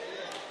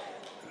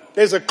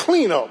 there's a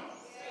cleanup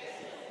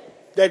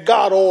that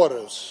God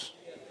orders.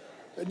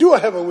 Do I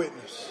have a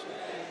witness?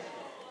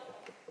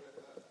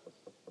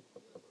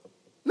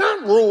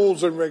 Not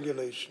rules and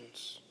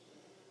regulations.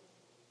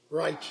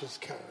 Righteous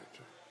character.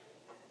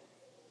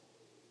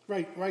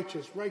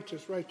 Righteous character.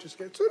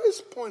 So this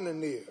is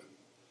koinonia.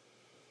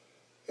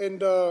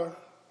 And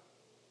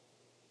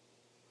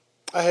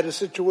I had a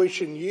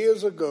situation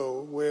years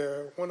ago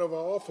where one of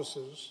our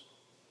officers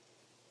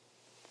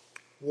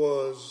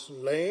was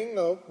laying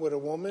up with a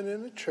woman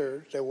in the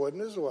church that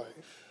wasn't his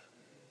wife.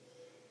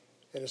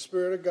 And the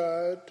Spirit of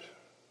God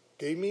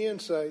gave me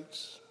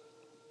insights.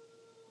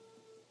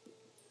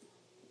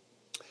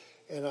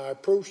 And I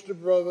approached the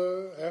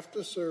brother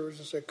after service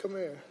and said, come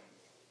here.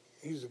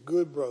 He's a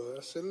good brother.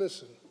 I said,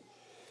 listen,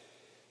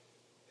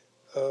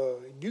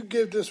 you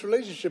give this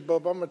relationship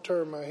up, I'm going to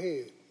turn my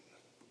head.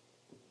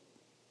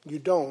 You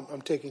don't,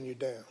 I'm taking you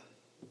down.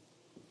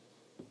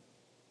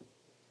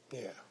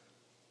 Yeah.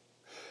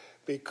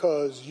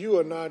 Because you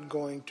are not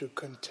going to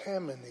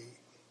contaminate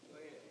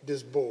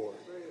this board.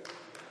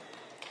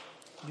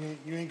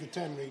 You ain't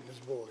contaminating this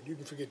board. You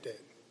can forget that.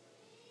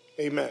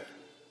 Amen.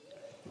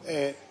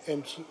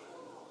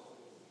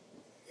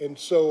 And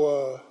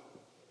so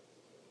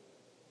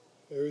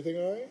everything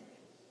all right?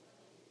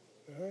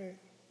 All right.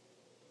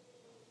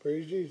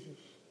 Praise Jesus.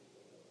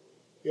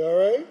 You all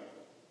right?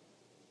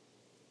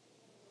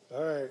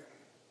 All right.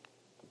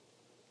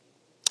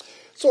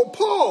 So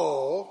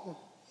Paul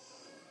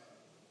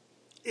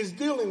is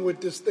dealing with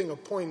this thing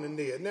of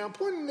koinonia. Now,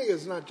 koinonia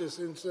is not just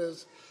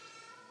incest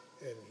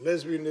and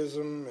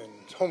lesbianism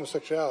and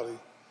homosexuality.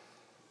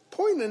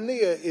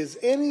 Koinonia is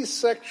any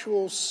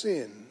sexual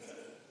sin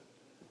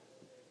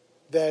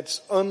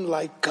that's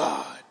unlike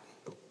God.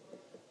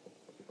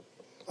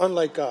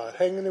 Unlike God.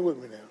 Hanging it with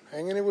me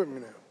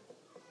now.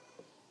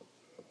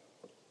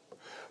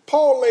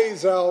 Paul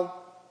lays out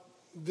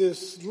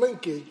this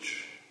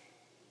linkage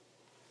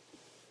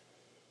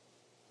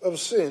of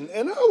sin.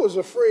 And I was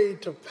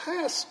afraid to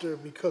pastor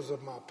because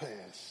of my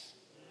past.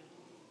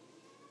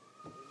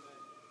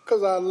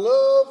 Because I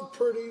love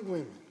pretty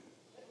women.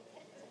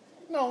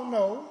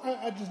 No,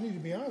 I just need to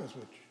be honest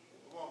with you.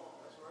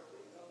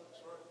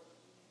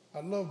 I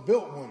love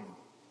built women.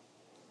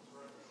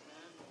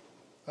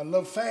 I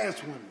love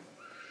fast women.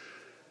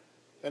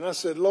 And I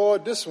said,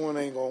 Lord, this one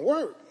ain't going to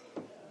work.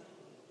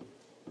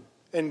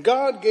 And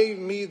God gave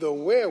me the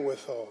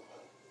wherewithal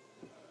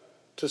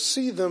to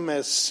see them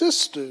as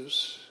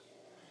sisters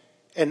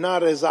and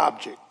not as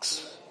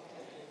objects.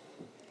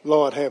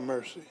 Lord have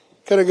mercy.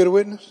 Can I get a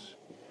witness?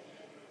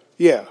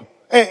 Yeah.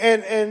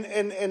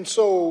 And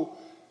so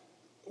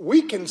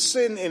we can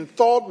sin in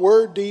thought,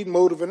 word, deed,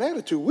 motive, and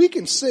attitude. We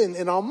can sin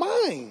in our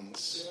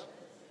minds.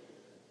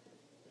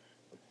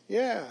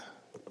 Yeah.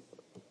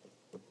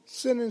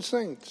 Sinning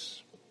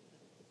saints.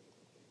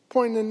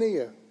 Pointing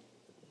near.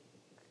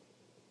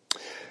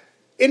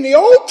 In the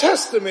Old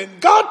Testament,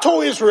 God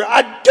told Israel,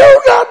 I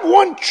do not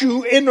want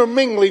you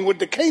intermingling with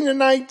the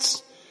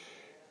Canaanites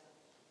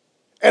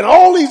and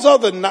all these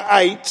other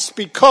ites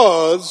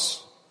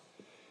because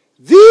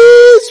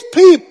these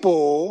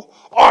people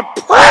are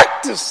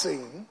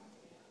practicing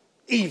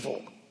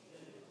evil.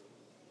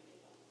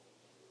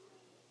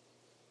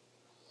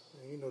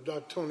 You know,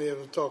 Dr. Tony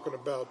was talking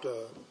about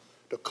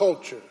the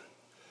culture.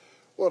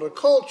 Well, the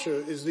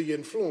culture is the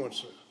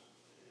influencer,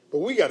 but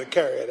we got to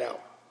carry it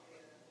out.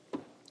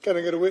 Can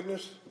I get a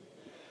witness?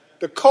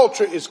 The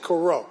culture is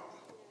corrupt.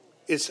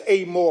 It's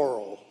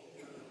amoral.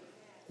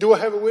 Do I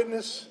have a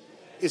witness?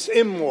 It's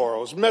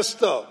immoral. It's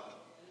messed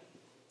up.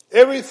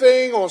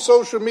 Everything on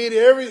social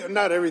media,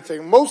 not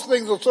everything, most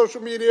things on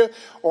social media,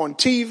 on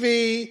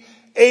TV,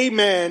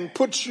 amen,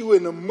 puts you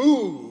in a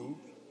mood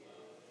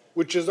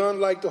which is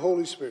unlike the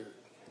Holy Spirit.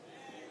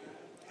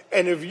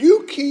 And if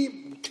you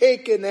keep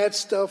taking that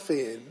stuff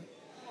in,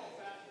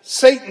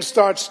 Satan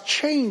starts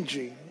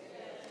changing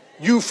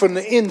you from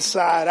the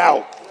inside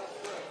out.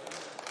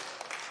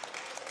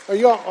 Are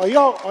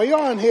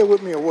y'all in here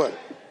with me or what?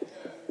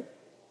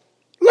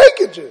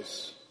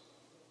 Linkages.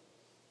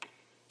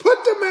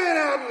 Put the man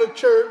out of the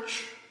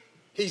church.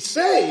 He's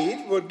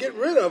saved, but get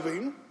rid of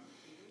him,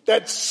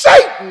 that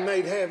Satan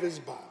may have his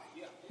body.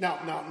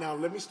 Now,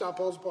 let me stop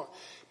pause the part.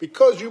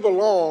 Because you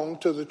belong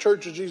to the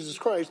Church of Jesus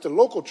Christ, the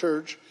local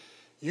church,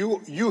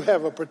 you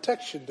have a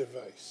protection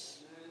device.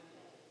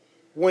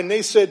 When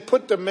they said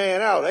put the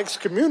man out,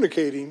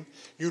 excommunicate him,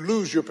 you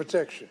lose your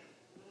protection.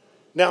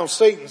 Now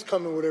Satan's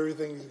coming with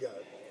everything he's got.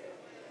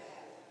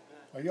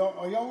 Are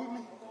y'all with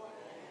me?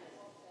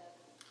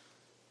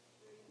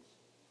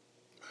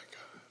 My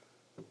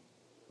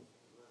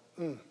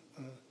God.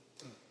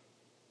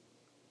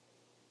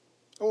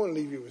 I want to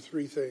leave you with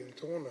three things.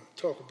 I want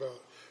to talk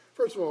about,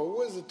 first of all,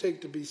 what does it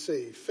take to be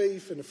saved?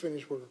 Faith in the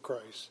finished work of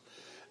Christ.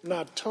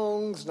 Not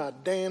tongues,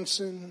 not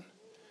dancing,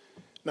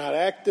 not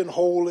acting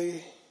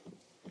holy.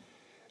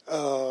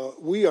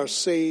 We are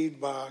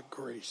saved by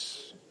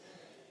grace.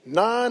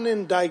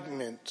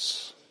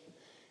 Non-indictments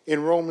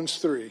in Romans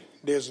 3.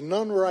 There's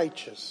none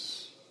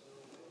righteous.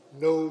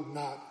 No,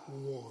 not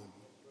one.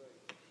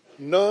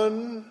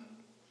 None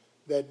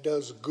that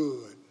does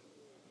good.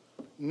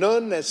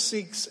 None that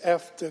seeks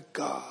after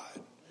God.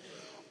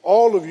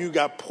 All of you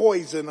got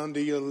poison under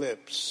your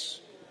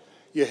lips.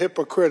 You're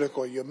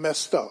hypocritical. You're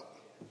messed up.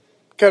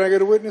 Can I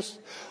get a witness?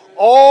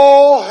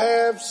 All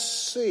have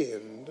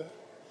sinned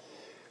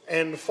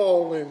and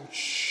fallen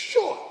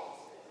short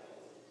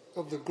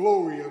of the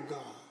glory of God.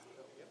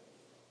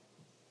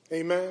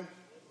 Amen?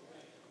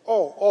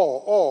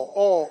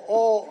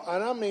 All,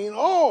 and I mean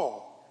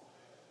all.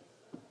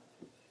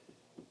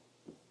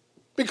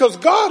 Because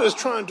God is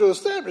trying to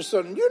establish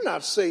something. You're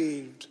not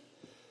saved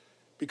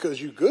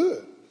because you're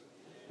good.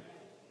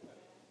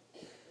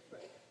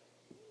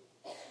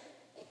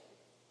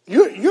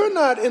 You're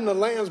not in the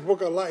Lamb's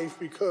Book of Life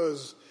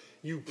because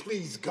you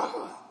please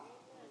God.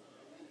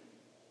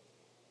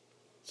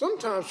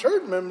 Sometimes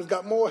church members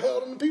got more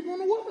hell than the people in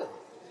the world.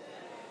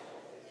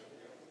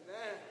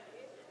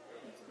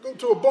 Go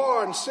to a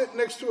bar and sit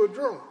next to a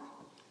drunk.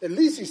 At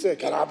least he said,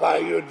 can I buy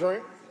you a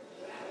drink?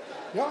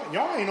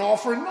 Y'all ain't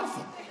offering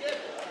nothing.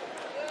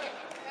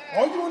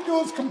 All you want to do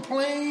is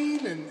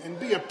complain and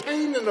be a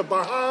pain in the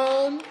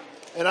behind.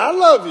 And I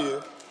love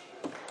you.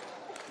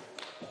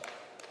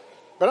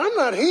 But I'm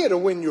not here to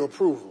win your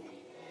approval.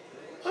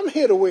 I'm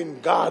here to win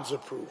God's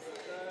approval.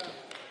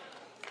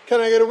 Can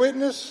I get a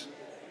witness?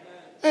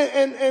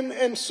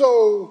 And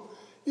so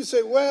you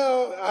say,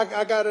 well,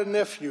 I got a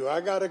nephew.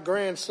 I got a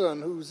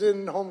grandson who's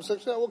in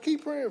homosexuality. Well,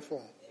 keep praying for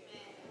him.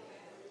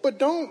 But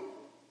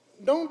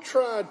don't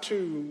try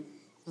to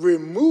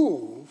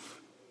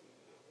remove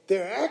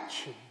their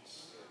actions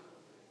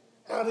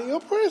out of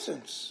your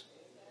presence.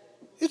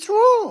 It's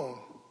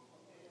wrong.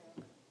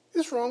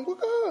 It's wrong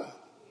with God.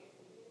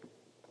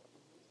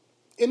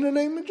 In the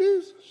name of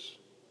Jesus.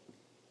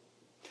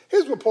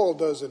 Here's what Paul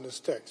does in this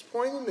text.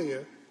 Pointing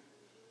there,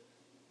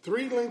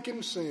 3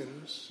 linking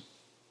sins: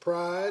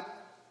 pride,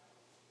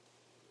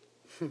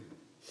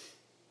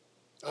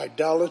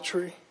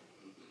 idolatry.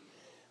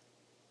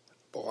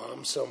 Boy,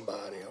 I'm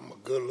somebody. I'm a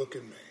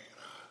good-looking man.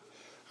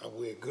 I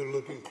wear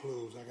good-looking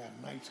clothes. I got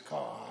a nice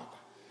car.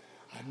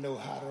 I know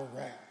how to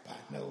rap.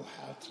 I know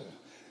how to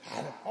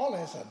all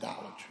that's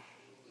idolatry.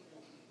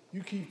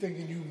 You keep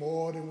thinking you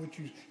more than what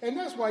you... And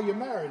that's why your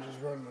marriage is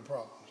running into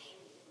problems.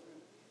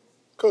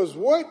 Because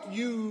what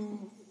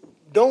you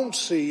don't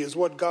see is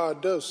what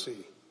God does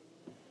see.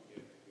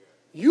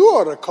 You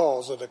are the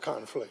cause of the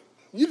conflict.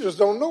 You just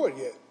don't know it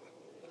yet.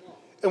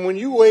 And when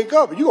you wake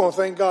up, you're going to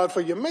thank God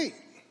for your mate.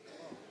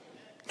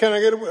 Can I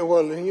get it?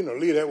 Well,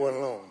 leave that one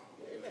alone.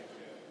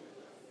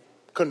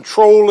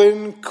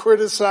 Controlling,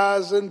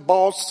 criticizing,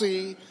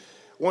 bossy,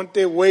 want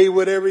their way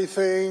with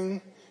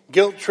everything,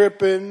 guilt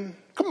tripping.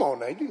 Come on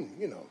now,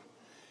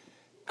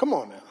 come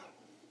on now.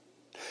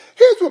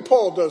 Here's what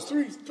Paul does.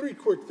 Three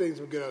quick things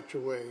will get out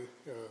your way.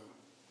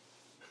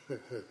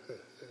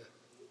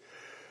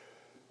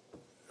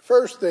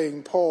 First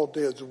thing Paul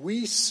does,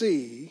 we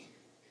see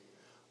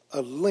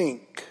a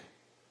link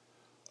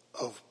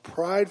of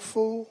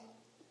prideful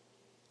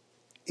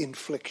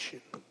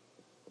infliction.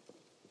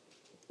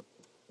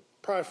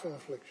 Prideful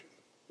infliction.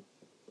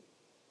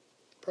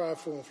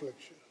 Prideful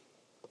infliction.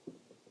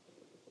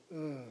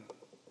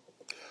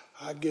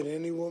 I get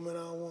any woman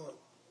I want.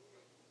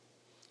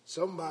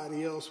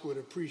 Somebody else would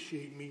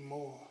appreciate me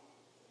more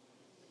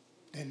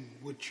than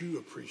what you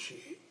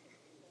appreciate.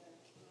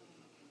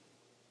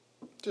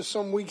 Just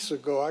some weeks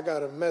ago, I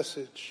got a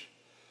message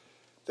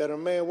that a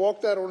man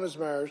walked out on his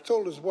marriage,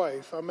 told his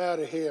wife, I'm out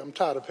of here, I'm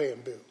tired of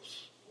paying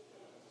bills.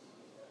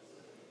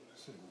 I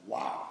said,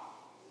 wow.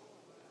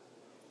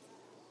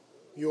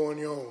 You're on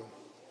your own.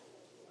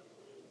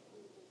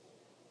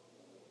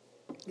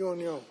 You're on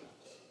your own.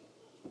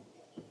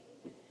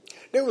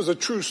 There was a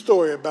true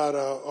story about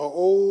an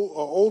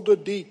older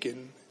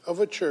deacon of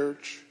a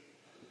church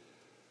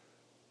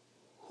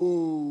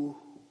who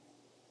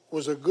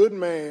was a good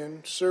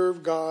man,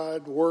 served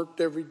God, worked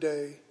every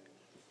day.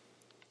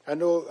 I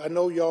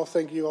know y'all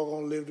think you're all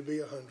going to live to be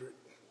 100.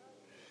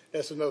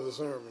 That's another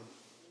sermon.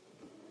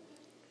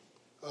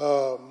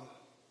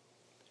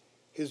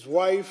 His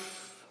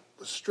wife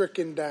was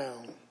stricken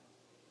down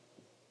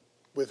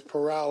with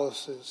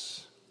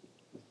paralysis.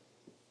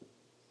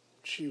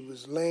 She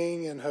was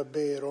laying in her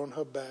bed on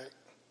her back,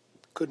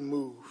 couldn't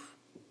move.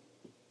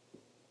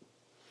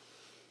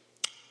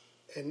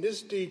 And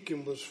this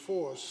deacon was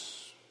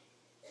forced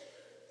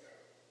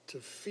to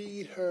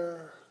feed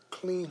her,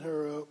 clean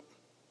her up,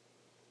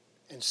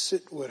 and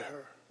sit with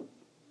her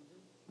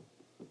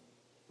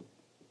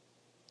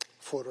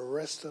for the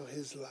rest of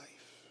his life.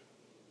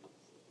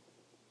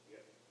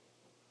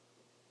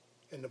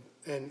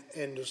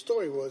 And the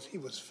story was he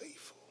was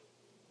faithful.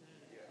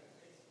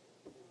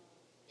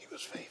 He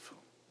was faithful.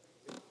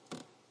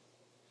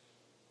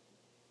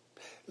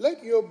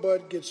 Let your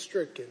butt get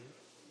stricken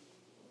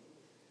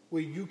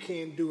where you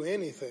can't do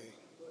anything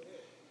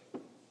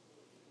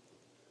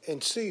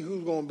and see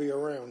who's going to be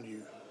around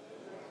you.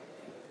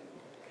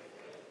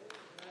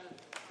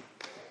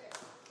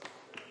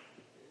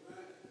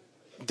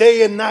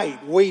 Day and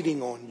night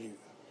waiting on you.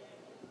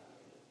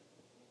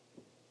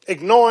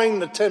 Ignoring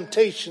the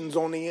temptations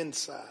on the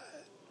inside.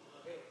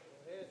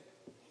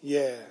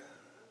 Yeah.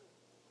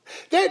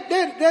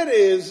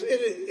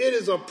 It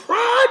is a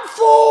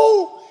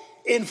prideful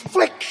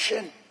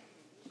infliction.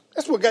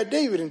 That's what got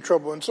David in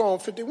trouble in Psalm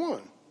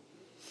 51.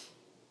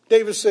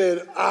 David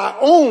said, I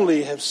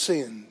only have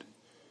sinned.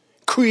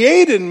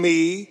 Create in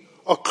me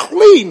a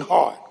clean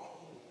heart.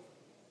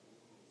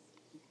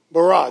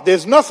 Barah,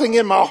 there's nothing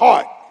in my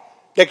heart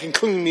that can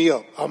clean me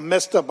up. I'm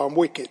messed up. I'm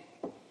wicked.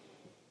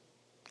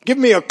 Give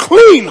me a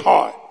clean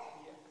heart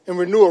and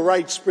renew a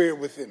right spirit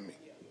within me.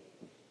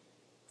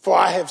 For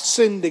I have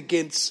sinned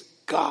against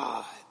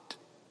God.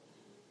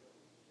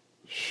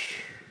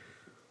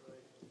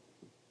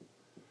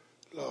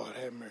 Lord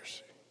have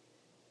mercy.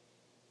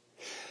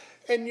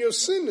 And your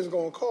sin is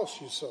going to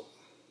cost you something.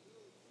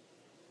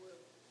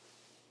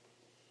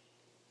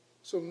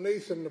 So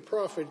Nathan the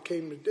prophet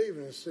came to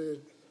David and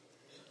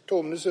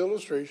told him this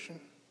illustration,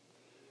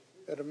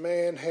 that a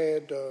man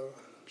had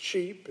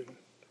sheep and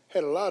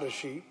had a lot of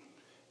sheep,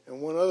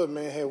 and one other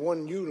man had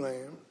one ewe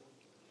lamb.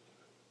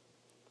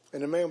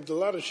 And the man with a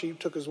lot of sheep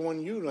took his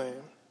one ewe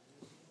lamb.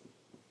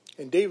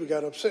 And David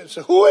got upset and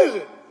said, who is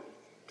it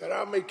that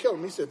I may kill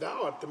him? He said,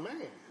 thou art the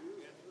man.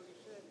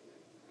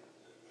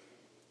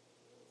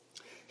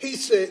 He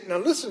said, now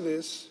listen to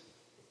this.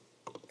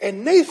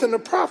 And Nathan the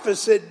prophet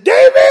said,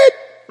 David,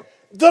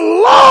 the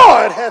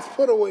Lord hath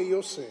put away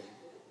your sin.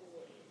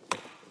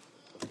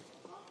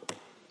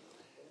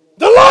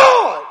 The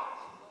Lord,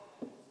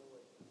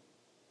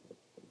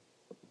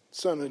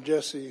 son of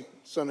Jesse,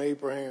 son of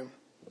Abraham,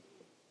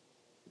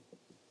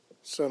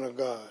 son of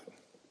God.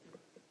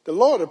 The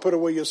Lord had put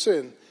away your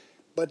sin,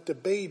 but the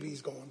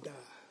baby's going to die.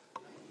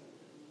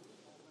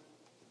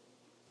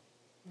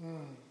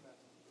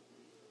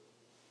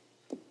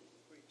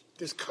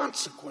 There's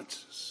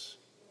consequences.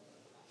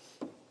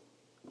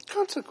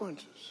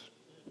 Consequences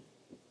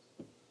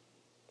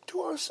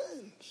to our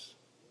sins.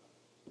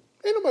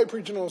 Ain't nobody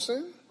preaching on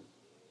sin.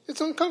 It's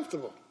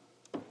uncomfortable.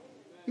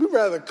 We'd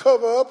rather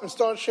cover up and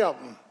start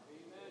shouting.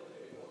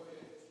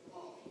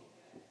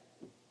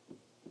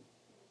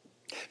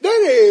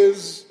 That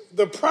is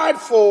the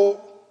prideful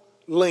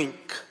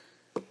link.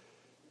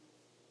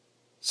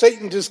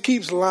 Satan just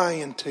keeps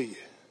lying to you.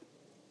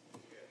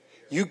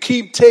 You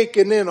keep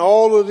taking in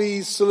all of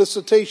these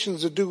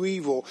solicitations to do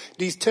evil,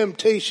 these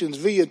temptations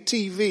via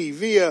TV,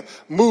 via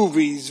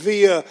movies,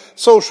 via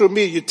social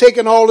media. You're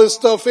taking all this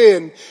stuff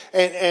in,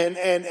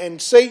 and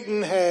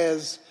Satan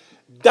has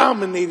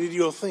dominated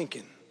your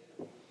thinking.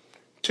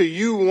 to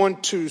you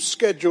want to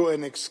schedule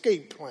an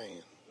escape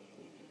plan.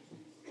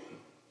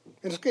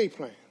 An escape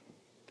plan.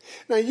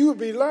 Now, you would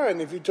be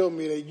lying if you told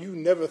me that you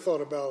never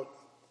thought about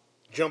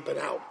jumping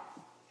out.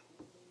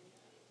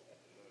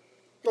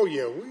 Oh,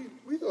 yeah,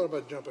 we thought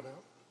about jumping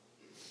out.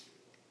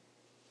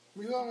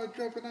 We thought about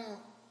jumping out.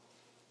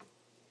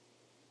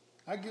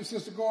 I get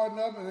Sister Gordon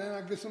up, and then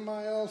I get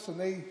somebody else, and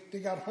they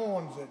got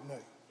horns at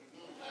night.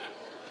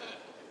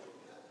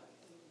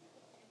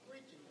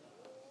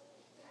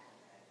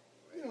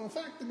 You know, the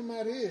fact of the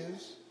matter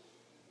is,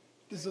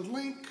 there's a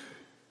link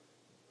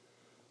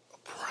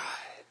of pride.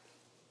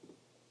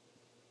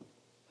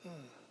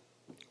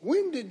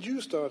 When did you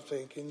start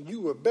thinking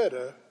you were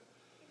better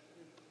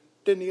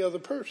than the other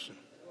person?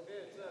 Go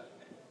ahead, sir.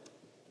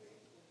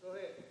 Go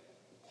ahead.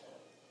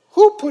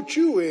 Who put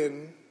you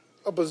in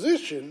a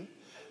position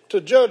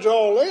to judge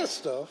all their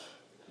stuff,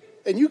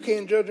 and you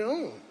can't judge your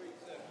own?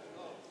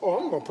 Oh,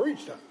 I'm going to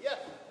preach that. Yeah.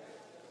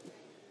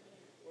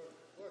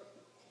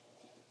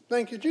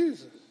 Thank you,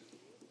 Jesus.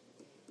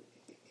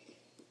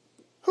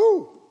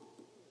 Who?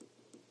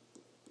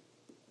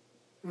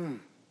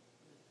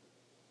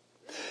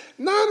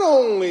 Not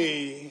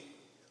only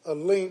a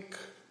link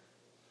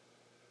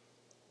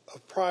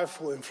of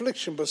prideful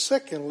infliction, but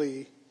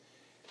secondly,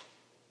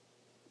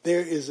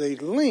 there is a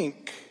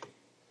link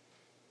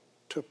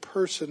to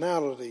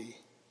personality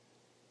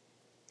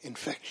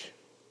infection.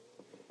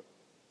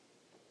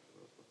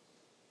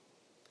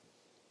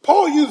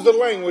 Paul used the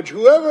language,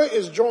 whoever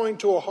is joined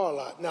to a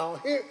harlot. Now,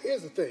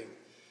 here's the thing.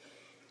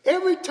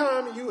 Every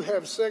time you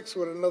have sex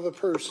with another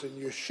person,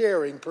 you're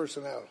sharing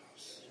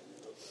personalities.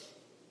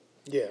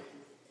 Yeah.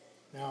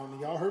 Now,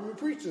 y'all heard me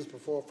preach this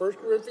before. 1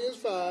 Corinthians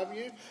 5,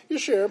 you're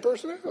sharing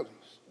personalities.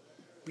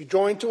 If you're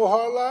joined to a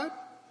harlot,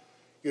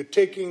 you're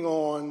taking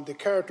on the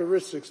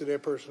characteristics of their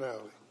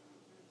personality.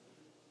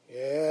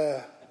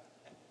 Yeah.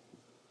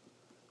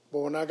 But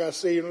when I got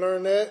saved and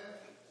learned that,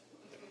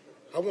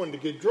 I wanted to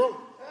get drunk.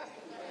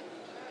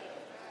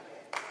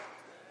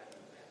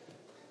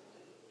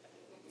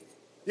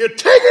 You're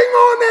taking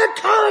on their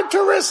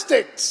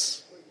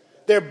characteristics,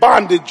 their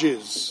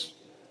bondages.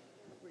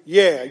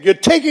 Yeah, you're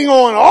taking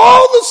on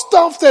all the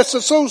stuff that's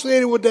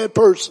associated with that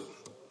person.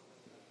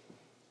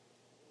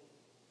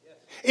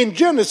 In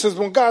Genesis,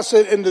 when God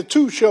said, and the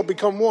two shall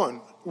become one,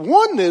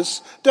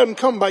 oneness doesn't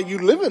come by you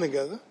living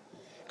together.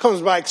 It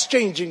comes by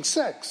exchanging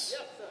sex.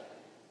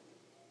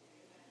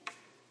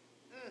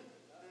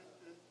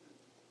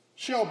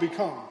 Shall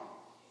become.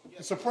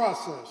 It's a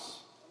process.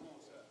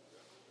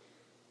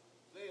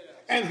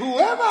 And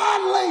whoever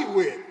I lay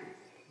with,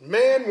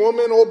 man,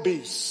 woman, or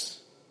beast,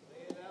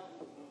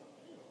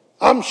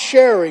 I'm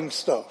sharing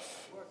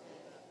stuff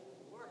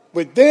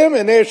with them,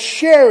 and they're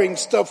sharing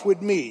stuff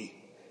with me.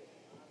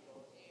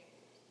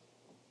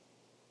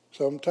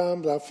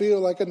 Sometimes I feel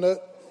like a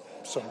nut,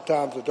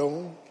 sometimes I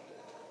don't.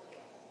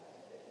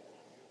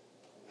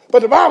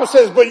 But the Bible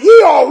says, but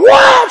ye are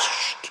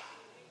washed.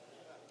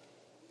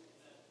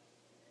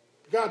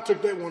 God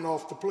took that one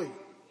off the plate.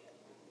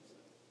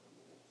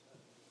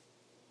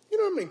 You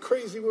know how many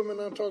crazy women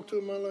I talked to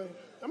in my life?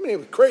 I mean, it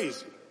was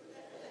crazy.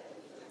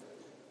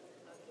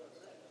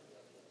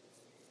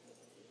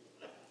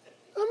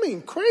 I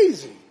mean,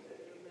 crazy.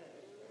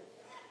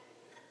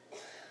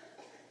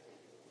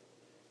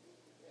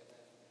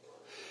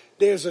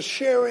 There's a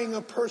sharing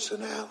of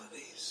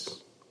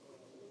personalities.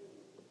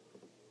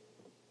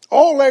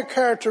 All their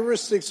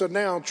characteristics are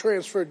now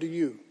transferred to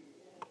you.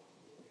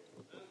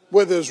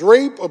 Whether it's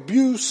rape,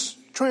 abuse,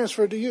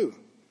 transferred to you.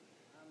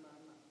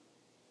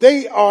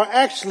 They are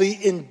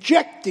actually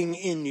injecting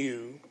in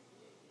you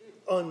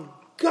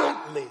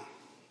ungodly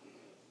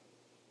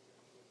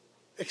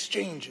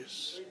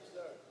exchanges.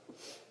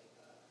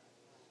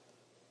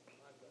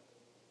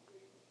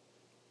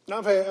 Now,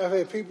 I've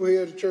had people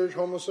here at the church,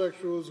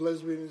 homosexuals,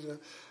 lesbians,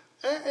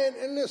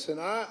 and listen,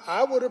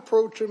 I would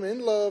approach them in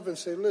love and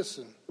say,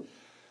 listen,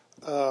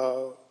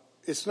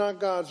 it's not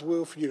God's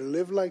will for you to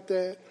live like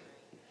that.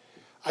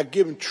 I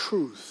give them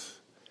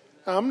truth.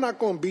 Now, I'm not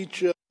going to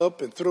beat you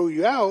up and throw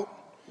you out,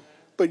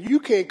 but you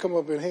can't come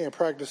up in here and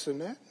practicing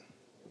that.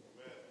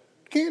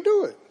 Can't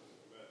do it.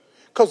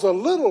 Because a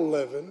little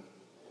leaven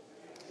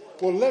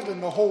will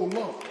leaven the whole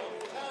lump.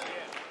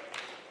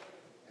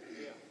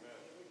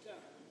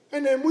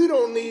 And then we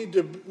don't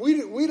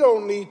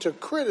need to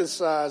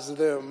criticize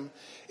them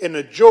in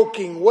a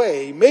joking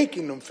way,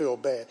 making them feel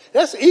bad.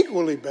 That's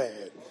equally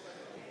bad.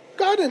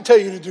 God didn't tell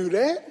you to do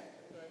that.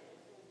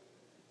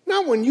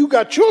 Not when you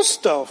got your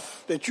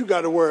stuff that you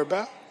got to worry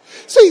about.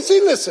 See,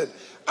 listen,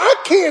 I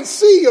can't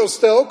see your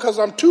stuff because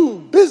I'm too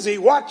busy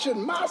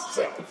watching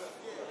myself.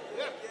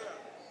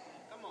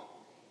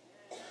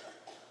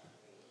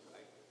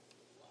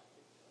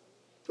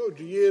 Told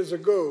you years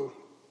ago,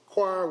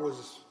 choir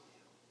was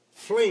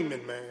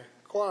flaming, man.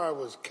 Choir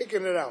was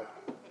kicking it out.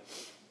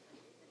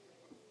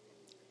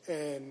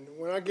 And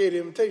when I gave the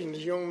invitation,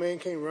 this young man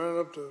came running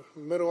up the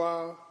middle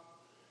aisle,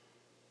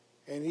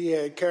 and he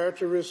had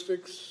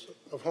characteristics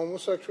of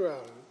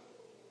homosexuality.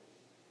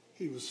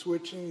 He was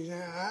switching. He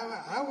said,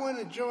 I want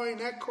to join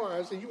that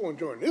choir. I said, you want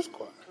to join this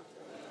choir?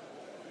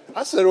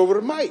 I said over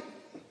the mic.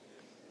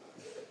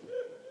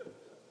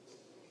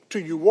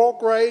 Till you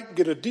walk right,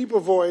 get a deeper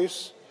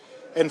voice,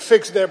 and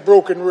fix that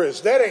broken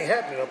wrist. That ain't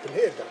happening up in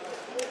here, Doc.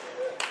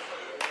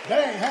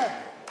 That ain't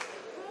happening.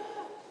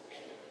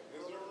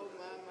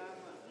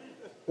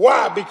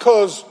 Why?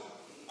 Because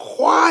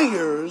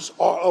choirs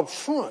are up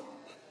front.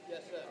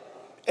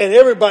 And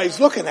everybody's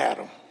looking at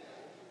them.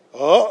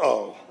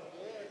 Uh-oh.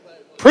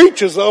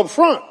 Preachers are up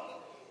front.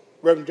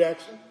 Reverend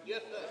Jackson?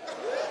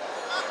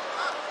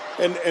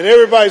 And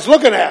everybody's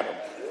looking at them.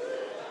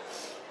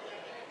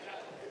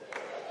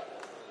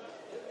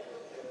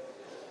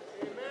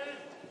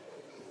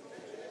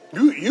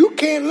 You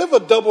can't live a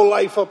double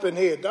life up in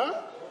here,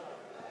 Doc.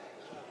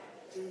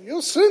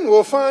 Your sin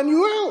will find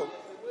you out.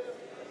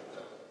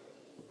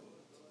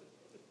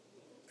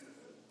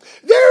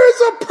 There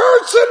is a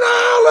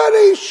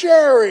personality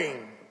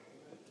sharing.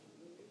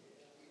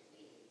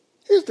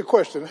 Here's the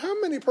question. How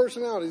many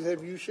personalities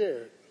have you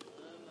shared?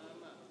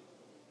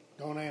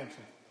 Don't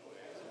answer.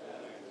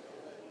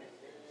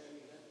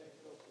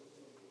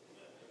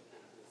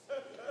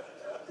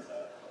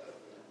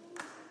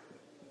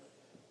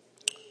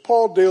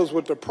 Paul deals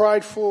with the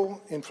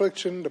prideful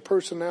infliction, the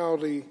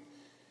personality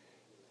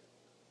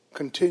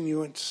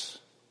continuance.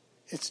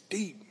 It's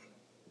deep.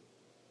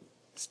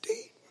 It's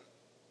deep.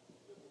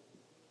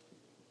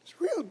 It's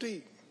real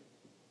deep.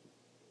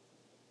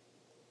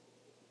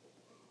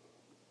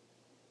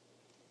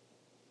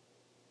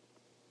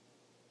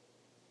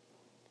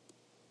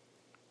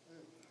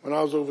 When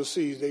I was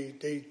overseas,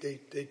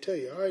 they tell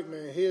you, all right,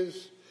 man,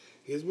 here's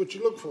what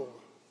you look for.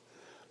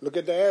 Look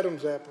at the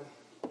Adam's apple.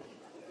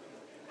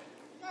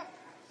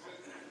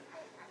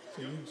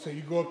 So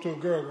you go up to a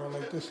girl going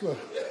like this, look.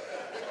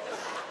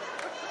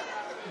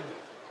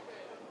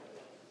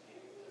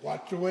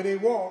 Watch the way they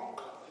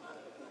walk.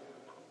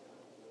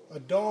 A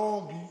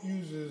dog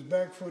uses his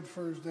back foot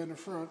first, then the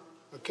front.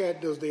 A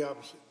cat does the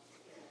opposite.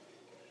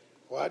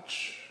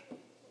 Watch.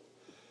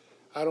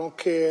 I don't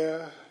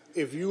care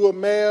if you a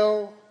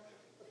male,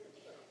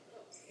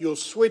 your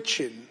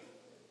switching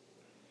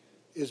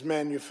is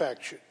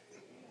manufactured.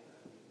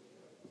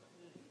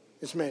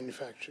 It's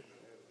manufactured.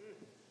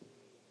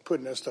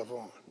 Putting that stuff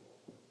on.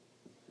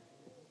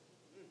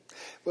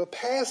 Well,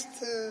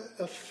 Pastor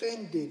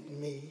offended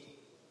me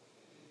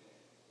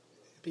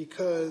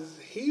because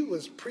he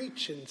was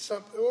preaching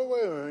something. Oh,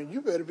 wait a minute.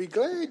 You better be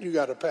glad you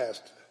got a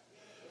pastor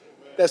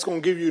that's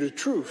going to give you the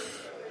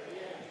truth.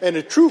 And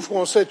the truth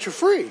won't set you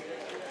free.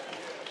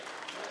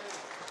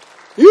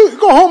 You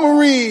go home and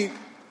read.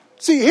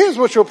 See, here's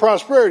what your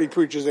prosperity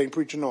preachers ain't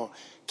preaching on.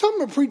 Tell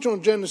them to preach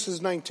on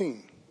Genesis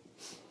 19.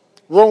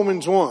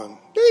 Romans 1.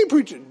 They ain't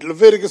preaching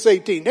Leviticus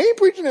 18. They ain't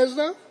preaching that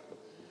stuff.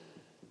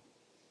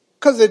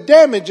 Because it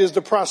damages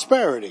the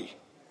prosperity.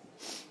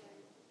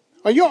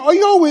 Are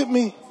y'all with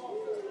me?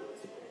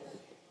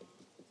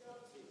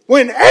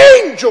 When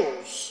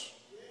angels,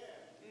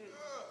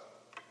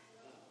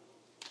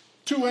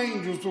 two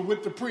angels were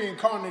with the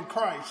pre-incarnate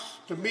Christ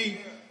to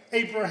meet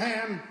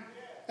Abraham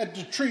at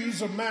the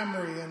trees of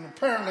Mamre, and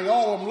apparently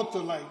all of them looked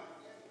alike.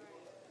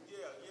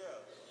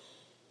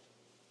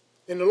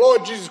 And the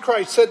Lord Jesus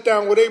Christ sat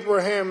down with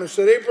Abraham and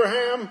said,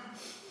 Abraham,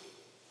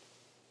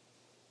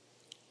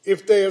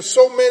 if there are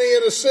so many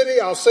in the city,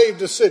 I'll save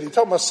the city.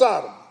 Talking about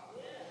Sodom.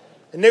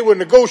 And they were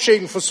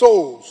negotiating for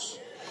souls.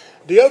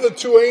 The other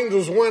two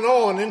angels went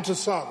on into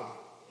Sodom.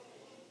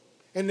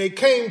 And they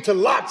came to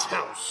Lot's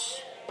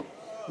house.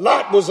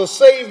 Lot was a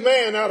saved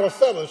man out of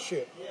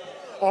fellowship.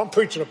 Oh, I'm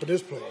preaching up in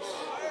this place.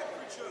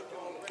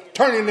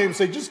 Turn your name and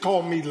say, just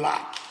call me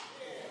Lot.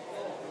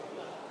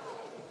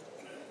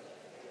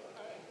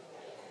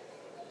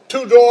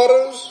 Two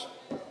daughters.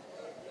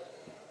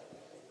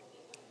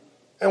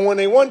 And when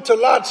they went to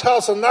Lot's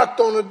house and knocked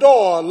on the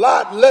door,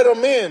 Lot let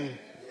them in.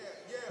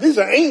 These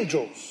are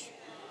angels.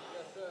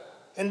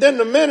 And then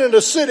the men in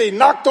the city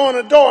knocked on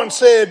the door and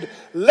said,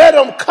 let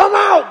them come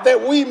out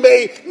that we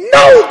may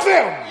know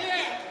them.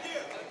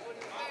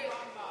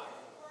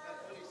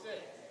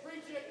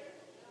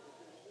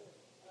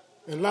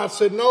 And Lot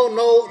said,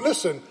 no,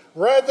 listen,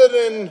 rather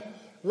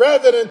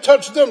than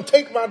touch them,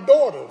 take my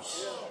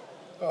daughters.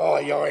 Oh,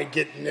 y'all ain't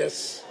getting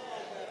this.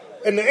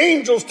 And the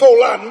angels told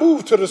Lot,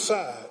 move to the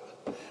side.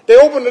 They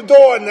opened the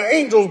door and the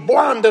angels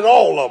blinded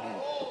all of them.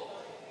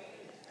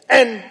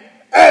 And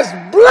as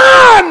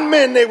blind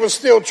men, they were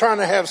still trying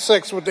to have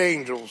sex with the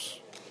angels.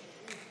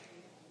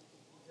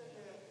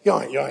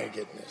 Y'all ain't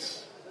getting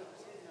this.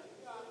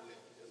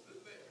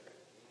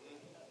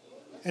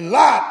 And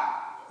Lot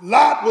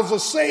was a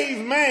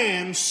saved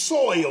man,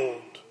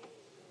 soiled,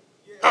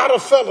 out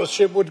of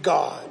fellowship with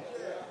God.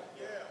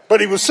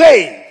 But he was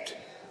saved.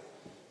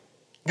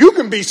 You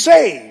can be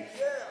saved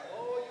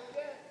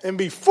and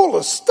be full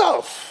of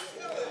stuff.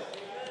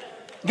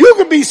 You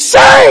can be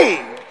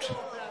saved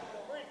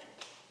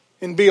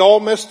and be all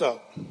messed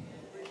up.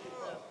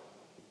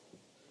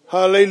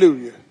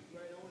 Hallelujah.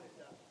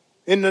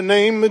 In the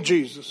name of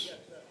Jesus.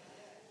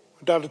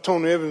 Dr.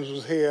 Tony Evans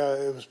was here.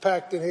 It was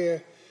packed in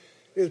here.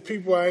 There's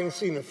people I ain't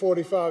seen in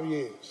 45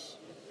 years.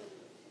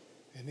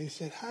 And they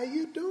said, how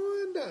you doing?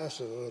 going down. I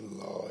said, oh,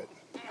 Lord.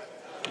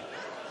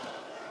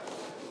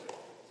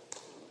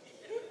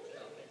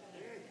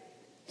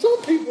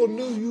 Some people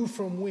knew you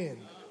from when?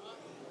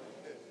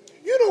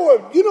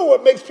 You know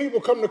what makes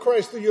people come to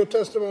Christ through your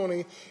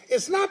testimony?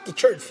 It's not the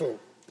church folk.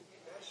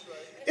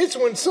 It's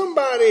when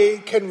somebody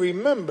can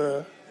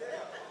remember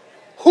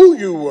who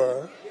you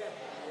were,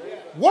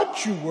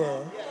 what you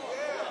were,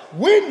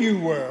 when you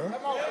were,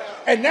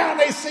 and now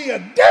they see a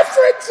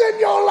difference in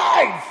your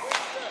life.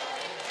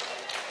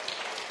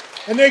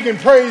 And they can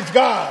praise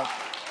God.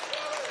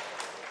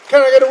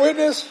 Can I get a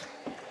witness?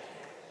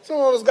 Some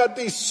of us got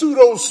these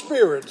pseudo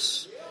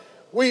spirits.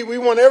 We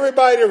want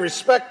everybody to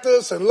respect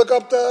us and look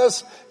up to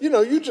us. You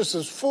know, you just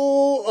as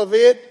full of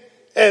it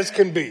as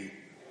can be.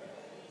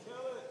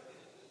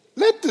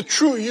 Let the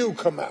true you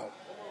come out.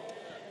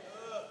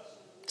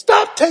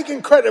 Stop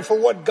taking credit for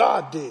what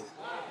God did.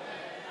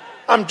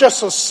 I'm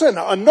just a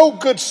sinner, a no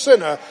good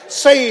sinner,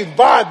 saved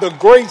by the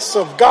grace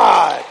of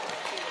God.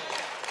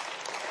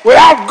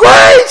 Without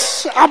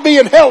grace, I'll be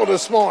in hell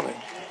this morning.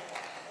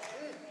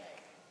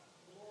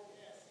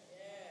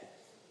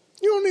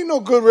 You don't need no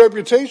good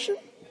reputation.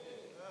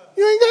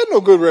 You ain't got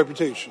no good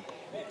reputation.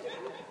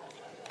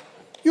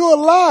 You're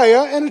a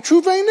liar and the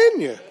truth ain't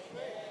in you.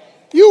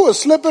 You were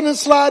slipping and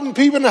sliding,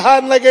 peeping and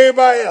hiding like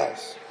everybody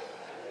else.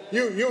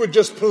 You were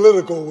just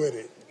political with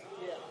it.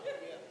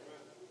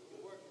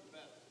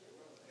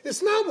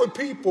 It's not what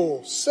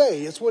people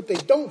say, it's what they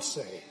don't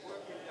say.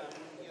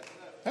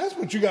 That's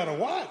what you got to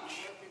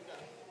watch.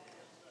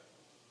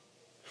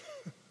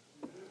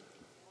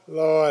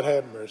 Lord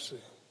have mercy.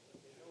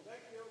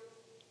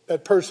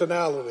 That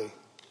personality,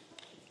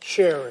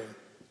 sharing.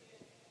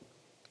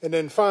 And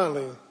then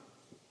finally,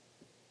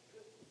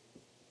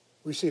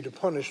 we see the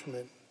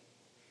punishment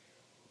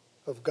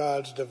of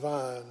God's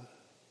divine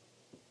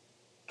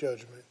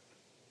judgment.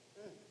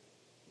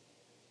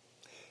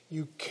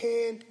 You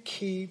can't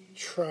keep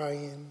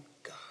trying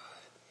God.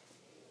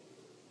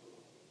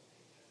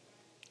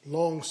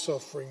 Long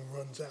suffering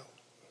runs out.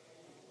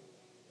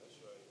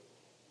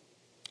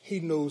 He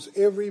knows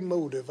every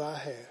motive I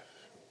have.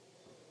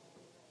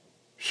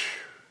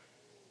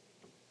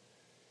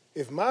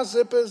 If my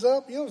zipper is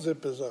up, your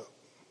zipper is up.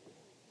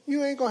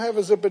 You ain't going to have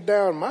a zipper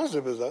down, my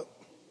zipper's up.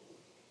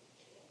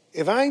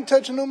 If I ain't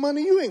touching no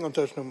money, you ain't going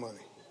to touch no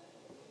money.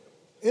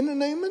 In the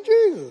name of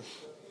Jesus.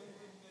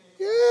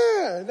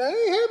 Yeah, that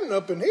ain't happening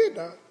up in here,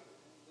 Doc.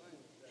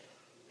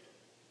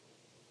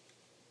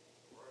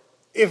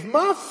 If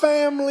my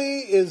family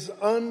is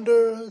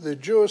under the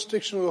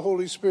jurisdiction of the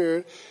Holy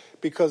Spirit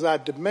because I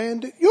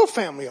demand it, your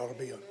family ought to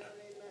be under.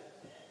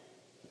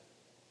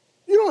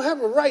 You don't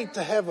have a right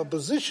to have a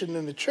position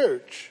in the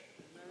church.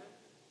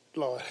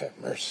 Lord have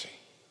mercy.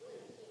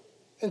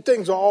 And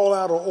things are all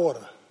out of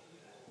order.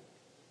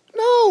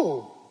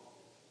 No.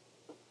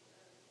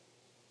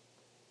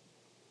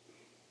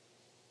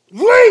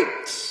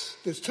 Links.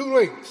 There's 2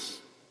 links.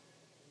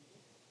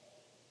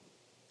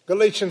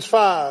 Galatians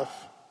 5.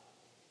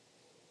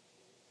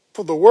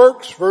 For the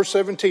works, verse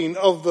 17,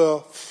 of the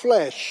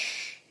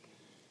flesh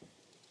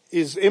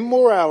is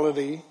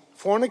immorality,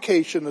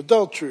 fornication,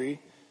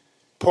 adultery,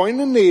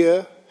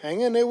 koinonia,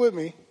 hang in there with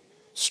me,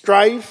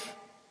 strife,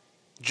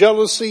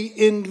 jealousy,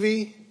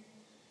 envy,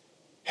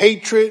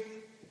 hatred,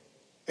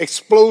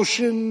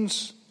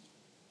 explosions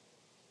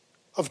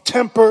of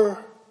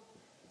temper,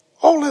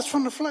 all that's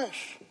from the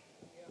flesh.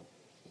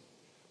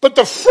 But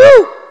the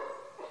fruit,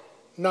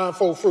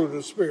 ninefold fruit of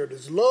the Spirit,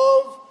 is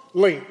love,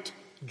 linked,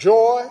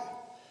 joy,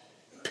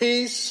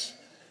 peace,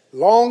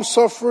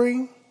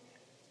 long-suffering,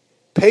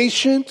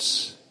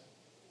 patience,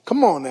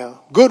 come on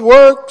now, good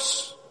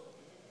works.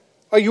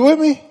 Are you with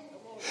me?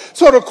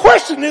 So the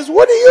question is,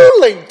 what are you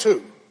linked to?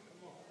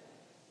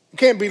 You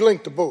can't be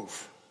linked to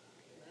both.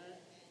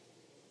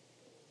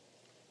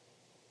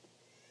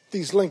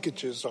 These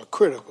linkages are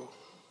critical.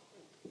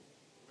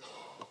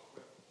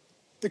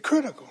 They're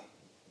critical.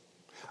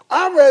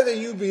 I'd rather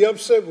you be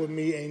upset with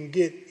me and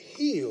get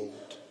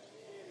healed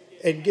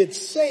and get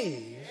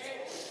saved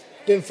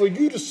than for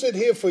you to sit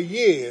here for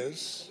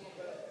years,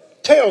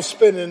 tail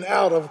spinning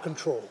out of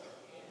control.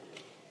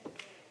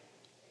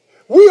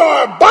 We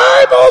are a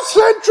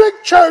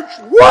Bible-centric church.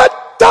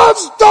 What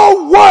does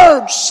the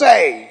word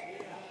say?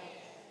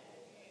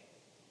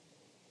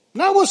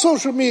 Not what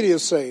social media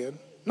is saying,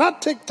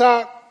 not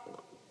TikTok,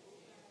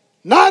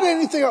 not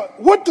anything else.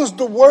 What does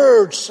the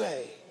word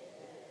say?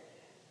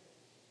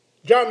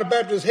 John the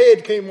Baptist's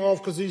head came off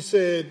because he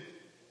said,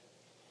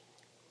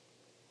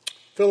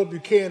 Philip, you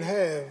can't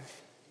have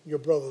your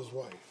brother's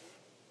wife.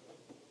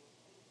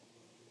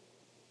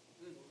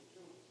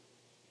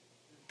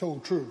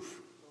 Told truth.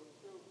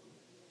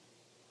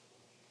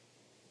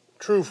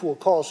 Truth will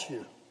cost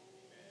you.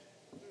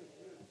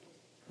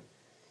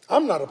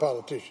 I'm not a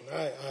politician.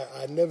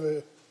 I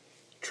never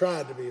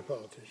tried to be a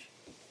politician.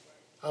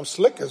 I'm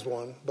slick as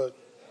one, but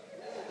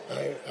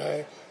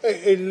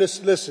hey,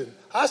 listen.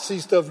 I see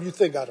stuff you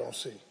think I don't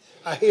see.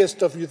 I hear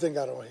stuff you think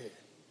I don't hear.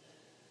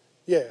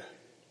 Yeah,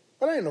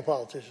 but I ain't no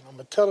politician. I'm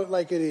going to tell it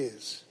like it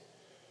is.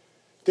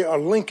 There are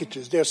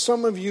linkages. There are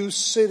some of you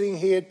sitting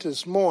here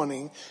this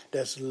morning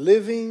that's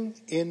living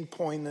in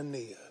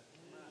Koinonia.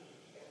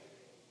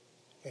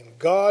 And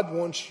God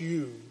wants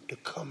you to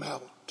come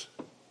out.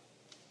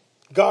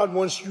 God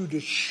wants you to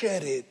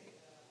shed it.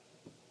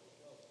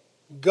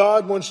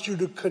 God wants you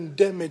to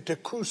condemn it, to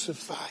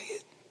crucify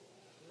it.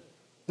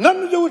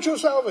 Nothing to do with your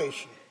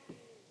salvation.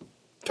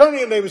 Turn to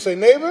your neighbor and say,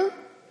 neighbor,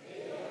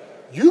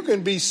 you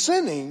can be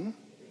sinning,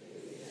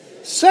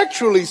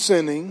 sexually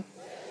sinning,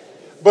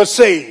 but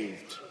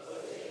saved.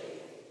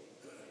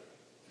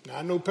 Now,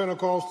 I know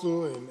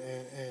Pentecostal and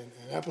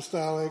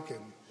apostolic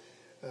and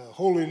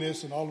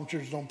holiness and all them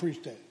churches don't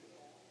preach that.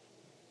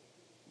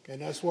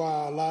 And that's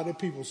why a lot of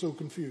people are so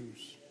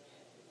confused.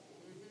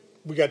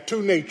 We got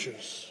two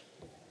natures.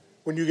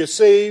 When you get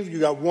saved, you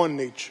got one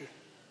nature.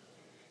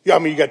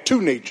 You got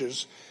two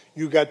natures.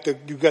 You got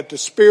the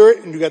spirit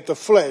and you got the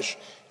flesh.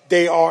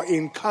 They are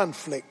in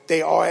conflict.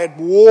 They are at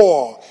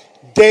war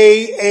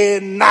day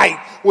and night.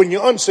 When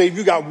you're unsaved,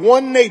 you got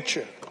one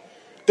nature.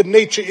 The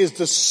nature is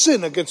the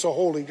sin against a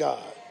holy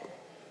God.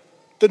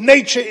 The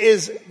nature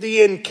is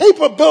the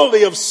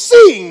incapability of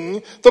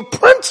seeing the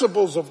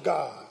principles of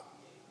God.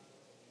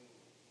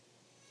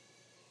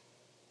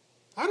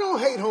 I don't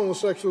hate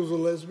homosexuals or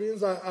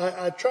lesbians.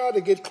 I try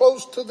to get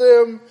close to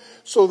them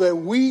so that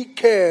we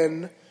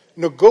can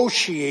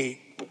negotiate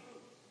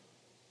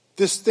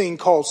this thing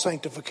called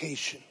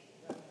sanctification.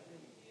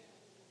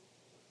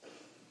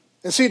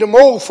 And see, them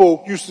old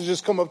folk used to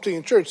just come up to you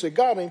in church and say,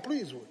 God ain't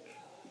pleased with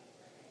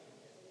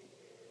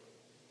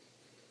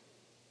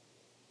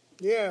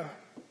you. Yeah.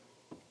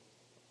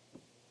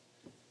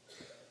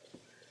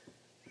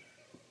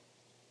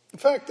 The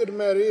fact of the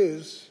matter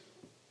is,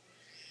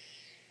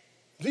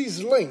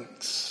 these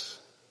links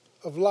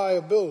of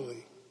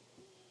liability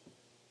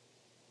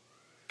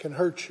can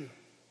hurt you.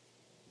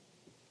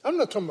 I'm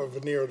not talking about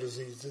venereal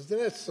diseases.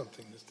 That's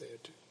something that's there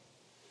too.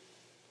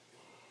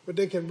 But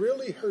they can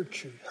really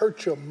hurt you,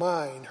 hurt your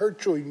mind,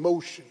 hurt your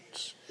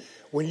emotions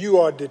when you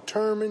are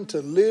determined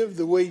to live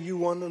the way you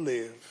want to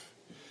live,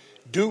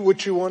 do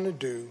what you want to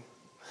do.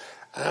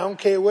 I don't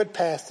care what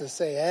pastors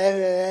say.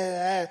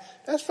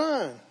 That's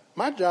fine.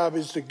 My job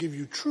is to give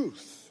you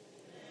truth.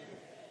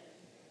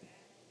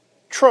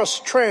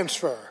 Trust,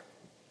 transfer,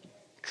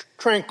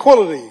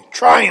 tranquility,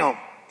 triumph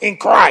in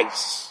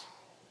Christ.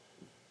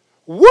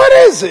 What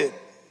is it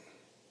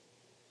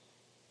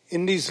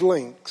in these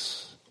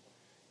links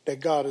that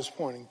God is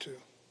pointing to?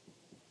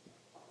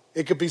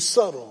 It could be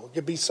subtle. It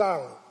could be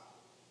silent.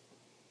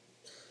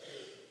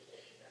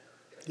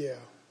 Yeah.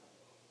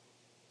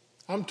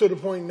 I'm to the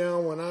point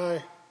now when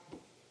I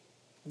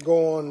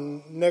go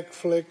on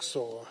Netflix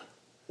or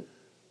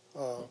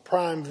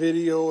Prime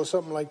Video or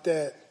something like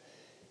that,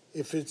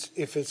 if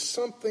it's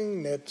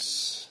something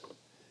that's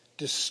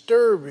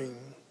disturbing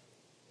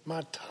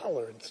my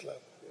tolerance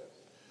level,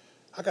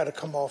 I got to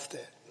come off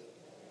that.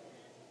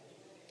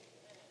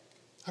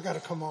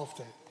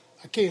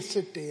 I can't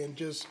sit there and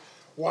just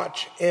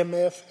watch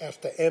MF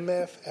after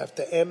MF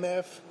after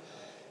MF,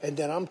 and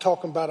then I'm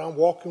talking about I'm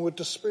walking with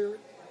the Spirit.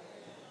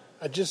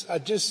 I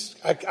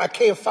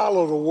can't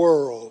follow the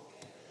world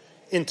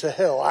into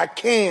hell. I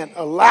can't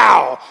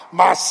allow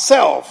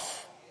myself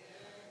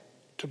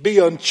to be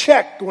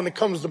unchecked when it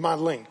comes to my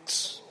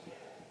links.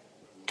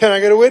 Can I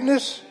get a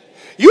witness?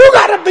 You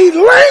got to be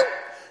linked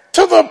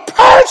to the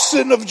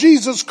person of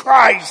Jesus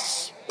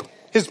Christ,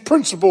 his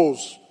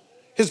principles,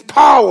 his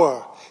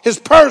power, his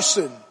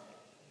person,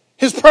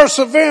 his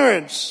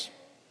perseverance.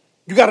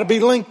 You got to be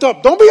linked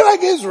up. Don't be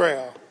like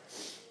Israel.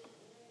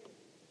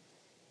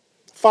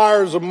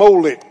 Fires of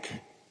Molech.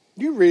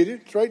 You read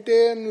it. It's right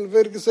there in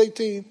Leviticus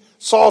 18.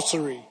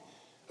 Sorcery,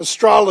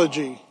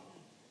 astrology.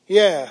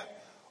 Yeah.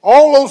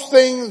 All those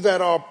things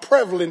that are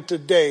prevalent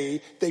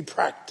today, they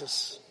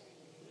practice.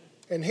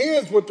 And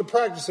here's what the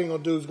practicing will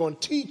do. Is going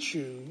to teach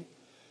you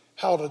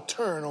how to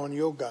turn on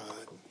your God.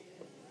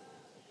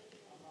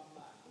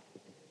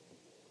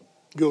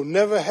 You'll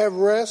never have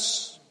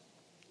rest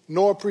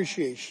nor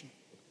appreciation.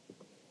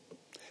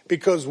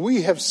 Because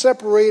we have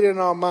separated in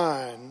our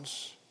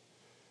minds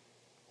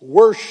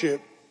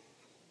worship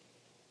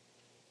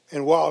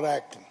and wild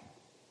acting.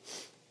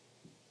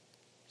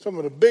 Some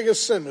of the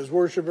biggest sinners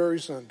worship every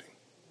Sunday.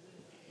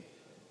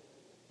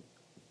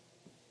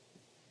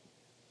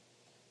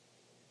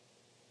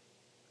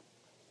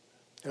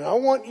 And I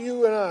want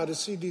you and I to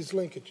see these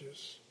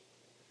linkages.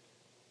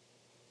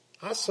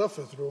 I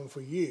suffered through them for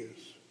years.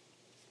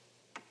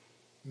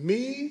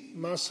 Me,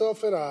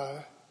 myself, and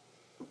I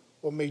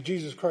will make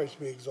Jesus Christ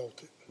be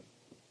exalted.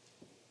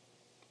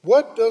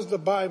 What does the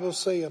Bible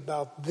say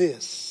about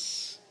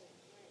this?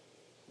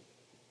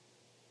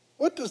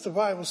 What does the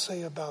Bible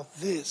say about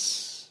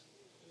this?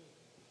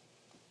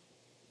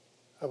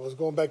 I was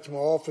going back to my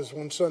office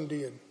one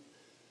Sunday and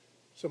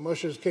some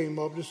ushers came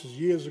up, this was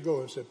years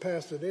ago, and said,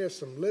 Pastor, there's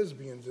some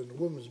lesbians in the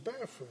women's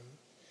bathroom,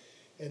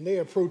 and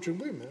they're approaching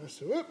women. I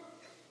said,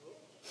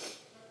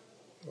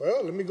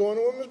 well, let me go in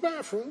the women's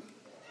bathroom.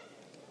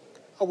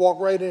 I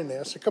walked right in there.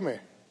 I said, come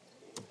here.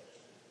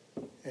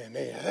 And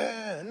they,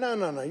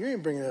 no, you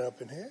ain't bringing it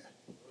up in here.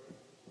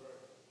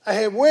 I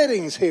had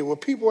weddings here where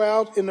people were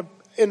out in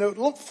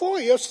the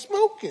foyer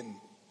smoking.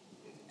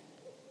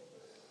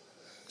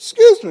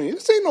 Excuse me,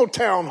 this ain't no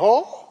town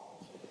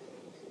hall.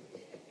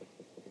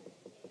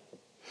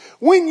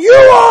 When you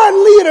are a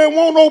leader and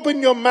won't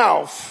open your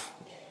mouth,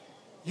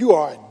 you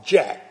are a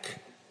jack.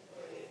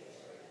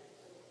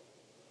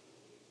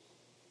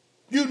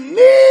 You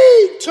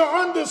need to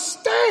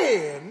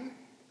understand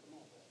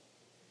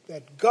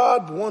that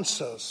God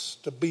wants us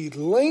to be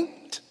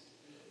linked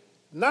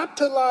not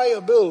to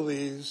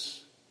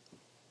liabilities,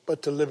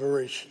 but to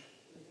liberation.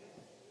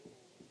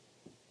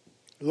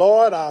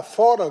 Lord, I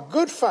fought a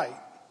good fight.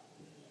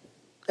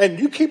 And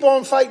you keep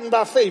on fighting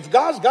by faith.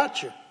 God's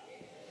got you.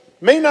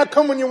 May not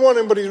come when you want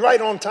him, but he's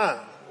right on time.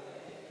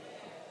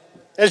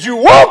 As you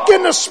walk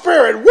in the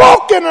Spirit,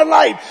 walk in the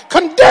light,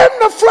 condemn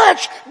the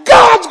flesh,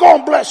 God's going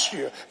to bless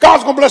you.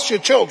 God's going to bless your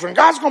children.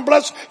 God's going to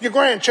bless your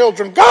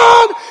grandchildren.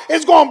 God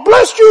is going to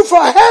bless you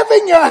for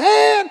having your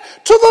hand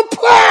to the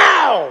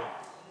plow.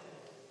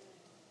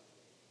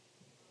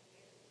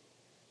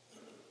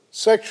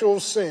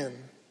 Sexual sin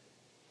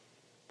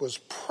was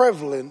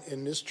prevalent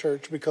in this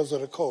church because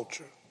of the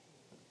culture.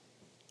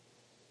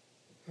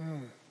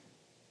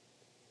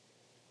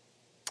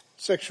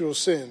 Sexual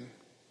sin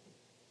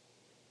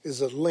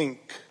is a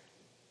link.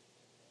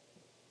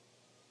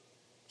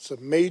 It's a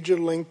major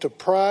link to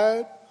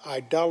pride,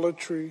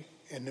 idolatry,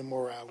 and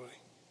immorality.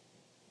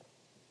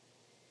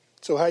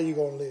 So how are you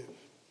going to live?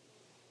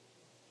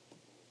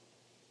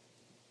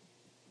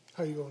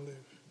 How are you going to live?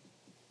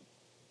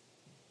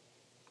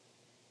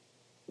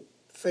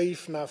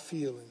 Faith, not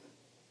feeling.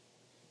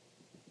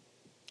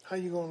 How are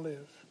you going to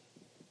live?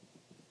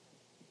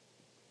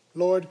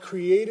 Lord,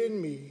 create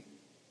in me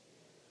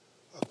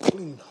a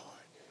clean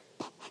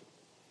heart.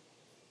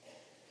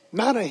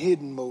 Not a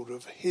hidden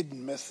motive,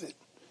 hidden method,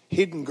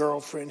 hidden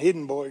girlfriend,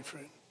 hidden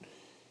boyfriend,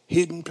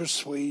 hidden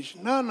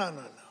persuasion. No.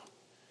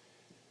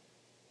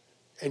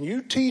 And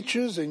you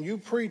teachers and you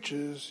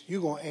preachers,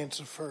 you're going to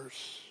answer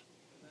first.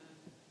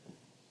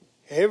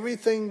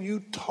 Everything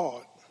you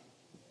taught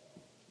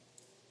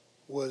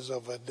was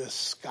of a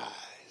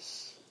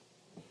disguise.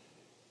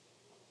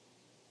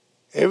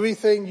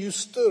 Everything you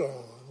stood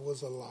on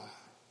was a lie.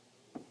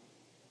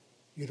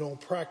 You don't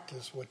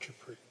practice what you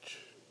preach.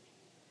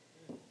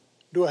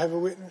 Do I have a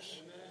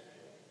witness?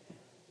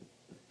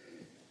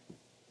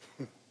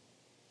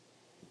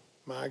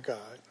 My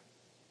God.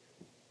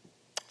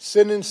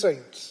 Sinning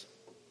saints.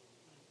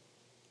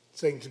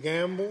 Saints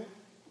gamble.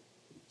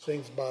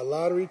 Saints buy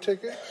lottery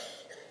tickets.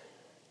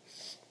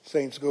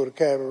 Saints go to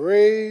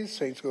cabarets.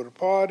 Saints go to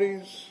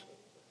parties.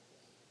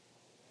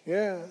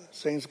 Yeah,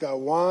 saints got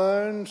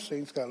wine.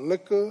 Saints got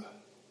liquor.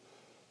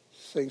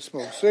 Saints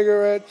smoke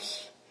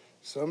cigarettes.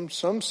 Some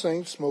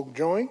saints smoke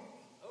joint.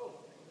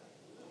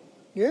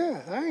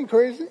 Yeah, I ain't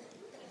crazy.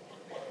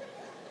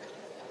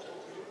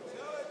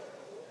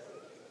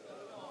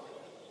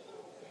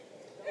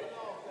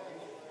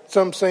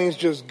 Some saints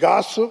just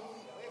gossip,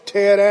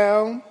 tear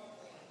down.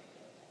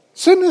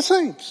 Sinning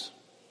saints.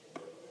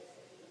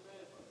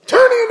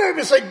 Turn to your neighbor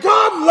and say,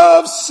 God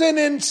loves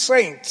sinning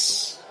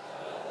saints.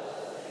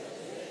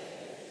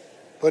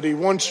 But he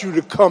wants you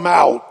to come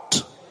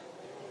out.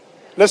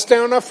 Let's stay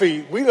on our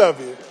feet. We love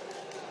you.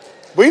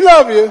 We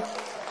love you.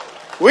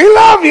 We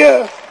love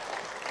you.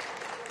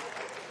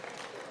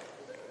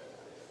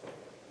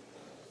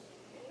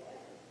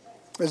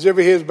 As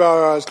every head's bowed,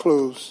 our eyes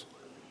closed.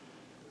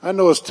 I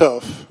know it's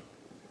tough.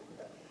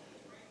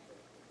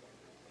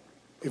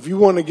 If you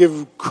want to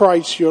give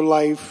Christ your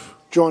life,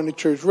 join the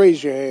church,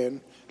 raise your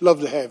hand.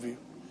 Love to have you.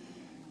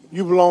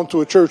 You belong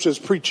to a church that's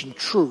preaching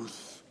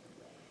truth.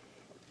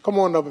 Come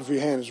on up if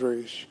your hand is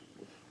raised.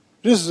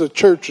 This is a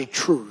church of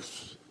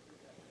truth.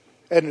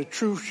 And the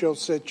truth shall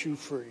set you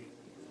free.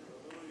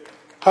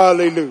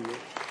 Hallelujah.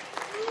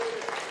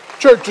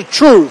 Church of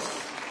truth.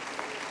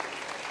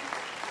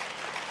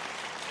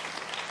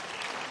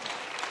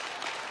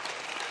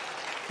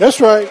 That's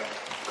right.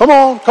 Come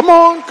on, come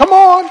on, come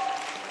on.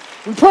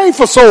 We pray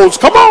for souls.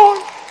 Come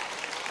on.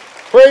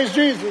 Praise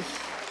Jesus.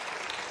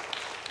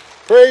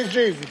 Praise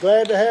Jesus.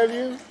 Glad to have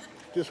you.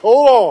 Just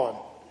hold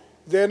on.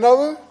 Is there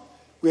another?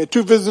 We had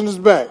 2 visitors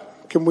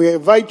back. Can we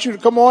invite you to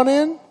come on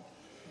in?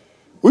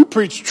 We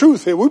preach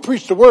truth here. We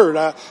preach the word.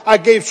 I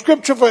gave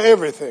scripture for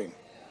everything.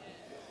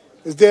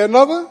 Is there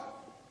another?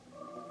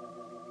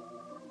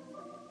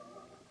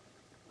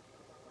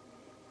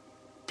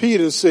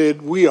 Peter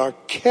said, we are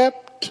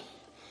kept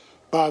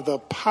by the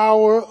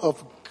power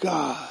of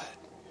God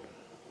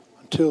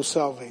until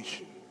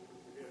salvation.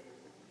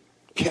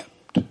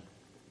 Kept.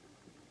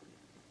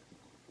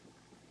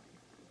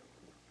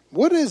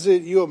 What is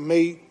it your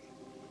mate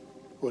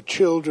or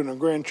children or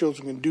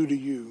grandchildren can do to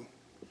you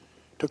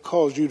to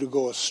cause you to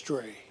go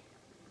astray?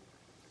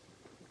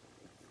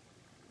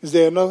 Is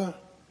there another?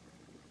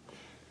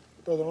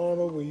 Brother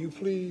Arnold, will you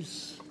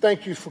please?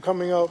 Thank you for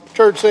coming up.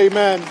 Church, say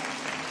amen.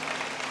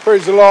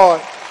 Praise the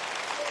Lord.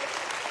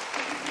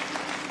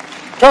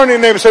 Turn to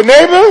your neighbor and say,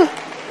 neighbor,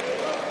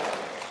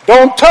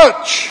 don't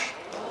touch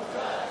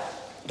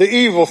the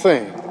evil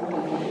thing.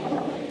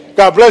 God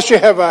God bless you.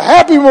 Have a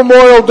happy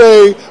Memorial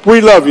Day. We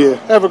love you.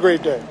 Have a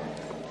great day.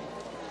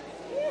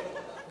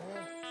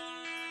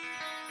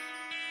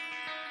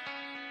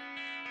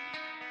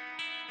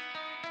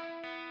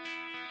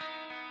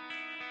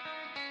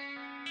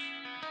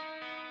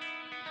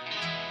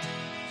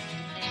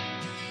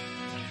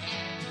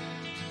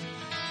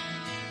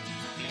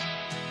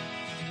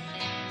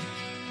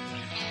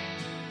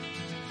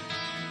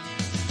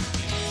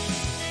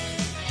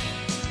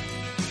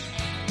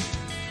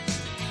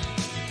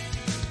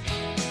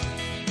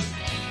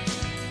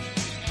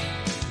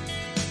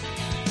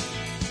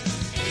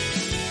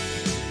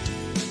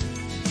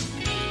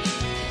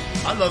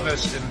 I love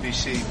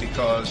SMBC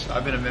because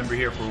I've been a member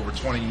here for over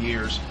 20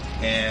 years,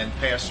 and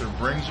Pastor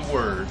brings a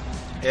word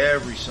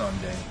every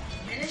Sunday.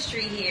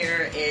 Ministry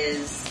here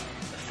is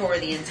for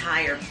the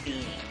entire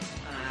being.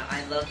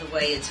 I love the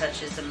way it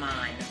touches the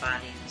mind, the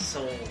body, and the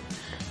soul.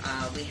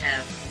 We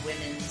have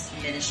women's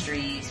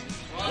ministries.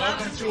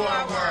 Welcome to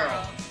our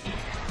world.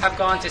 I've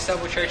gone to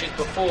several churches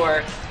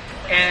before,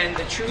 and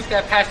the truth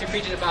that Pastor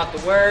preaches about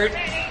the Word,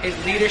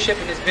 his leadership,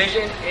 and his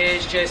vision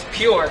is just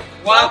pure.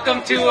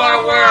 Welcome to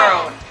our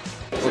world.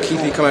 We'll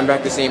keep you coming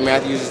back to St.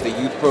 Matthew's is the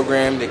youth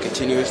program. They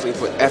continuously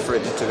put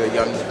effort into the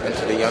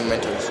young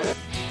mentors.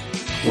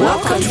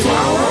 Welcome to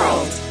our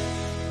world.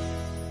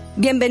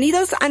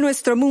 Bienvenidos a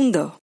nuestro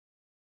mundo.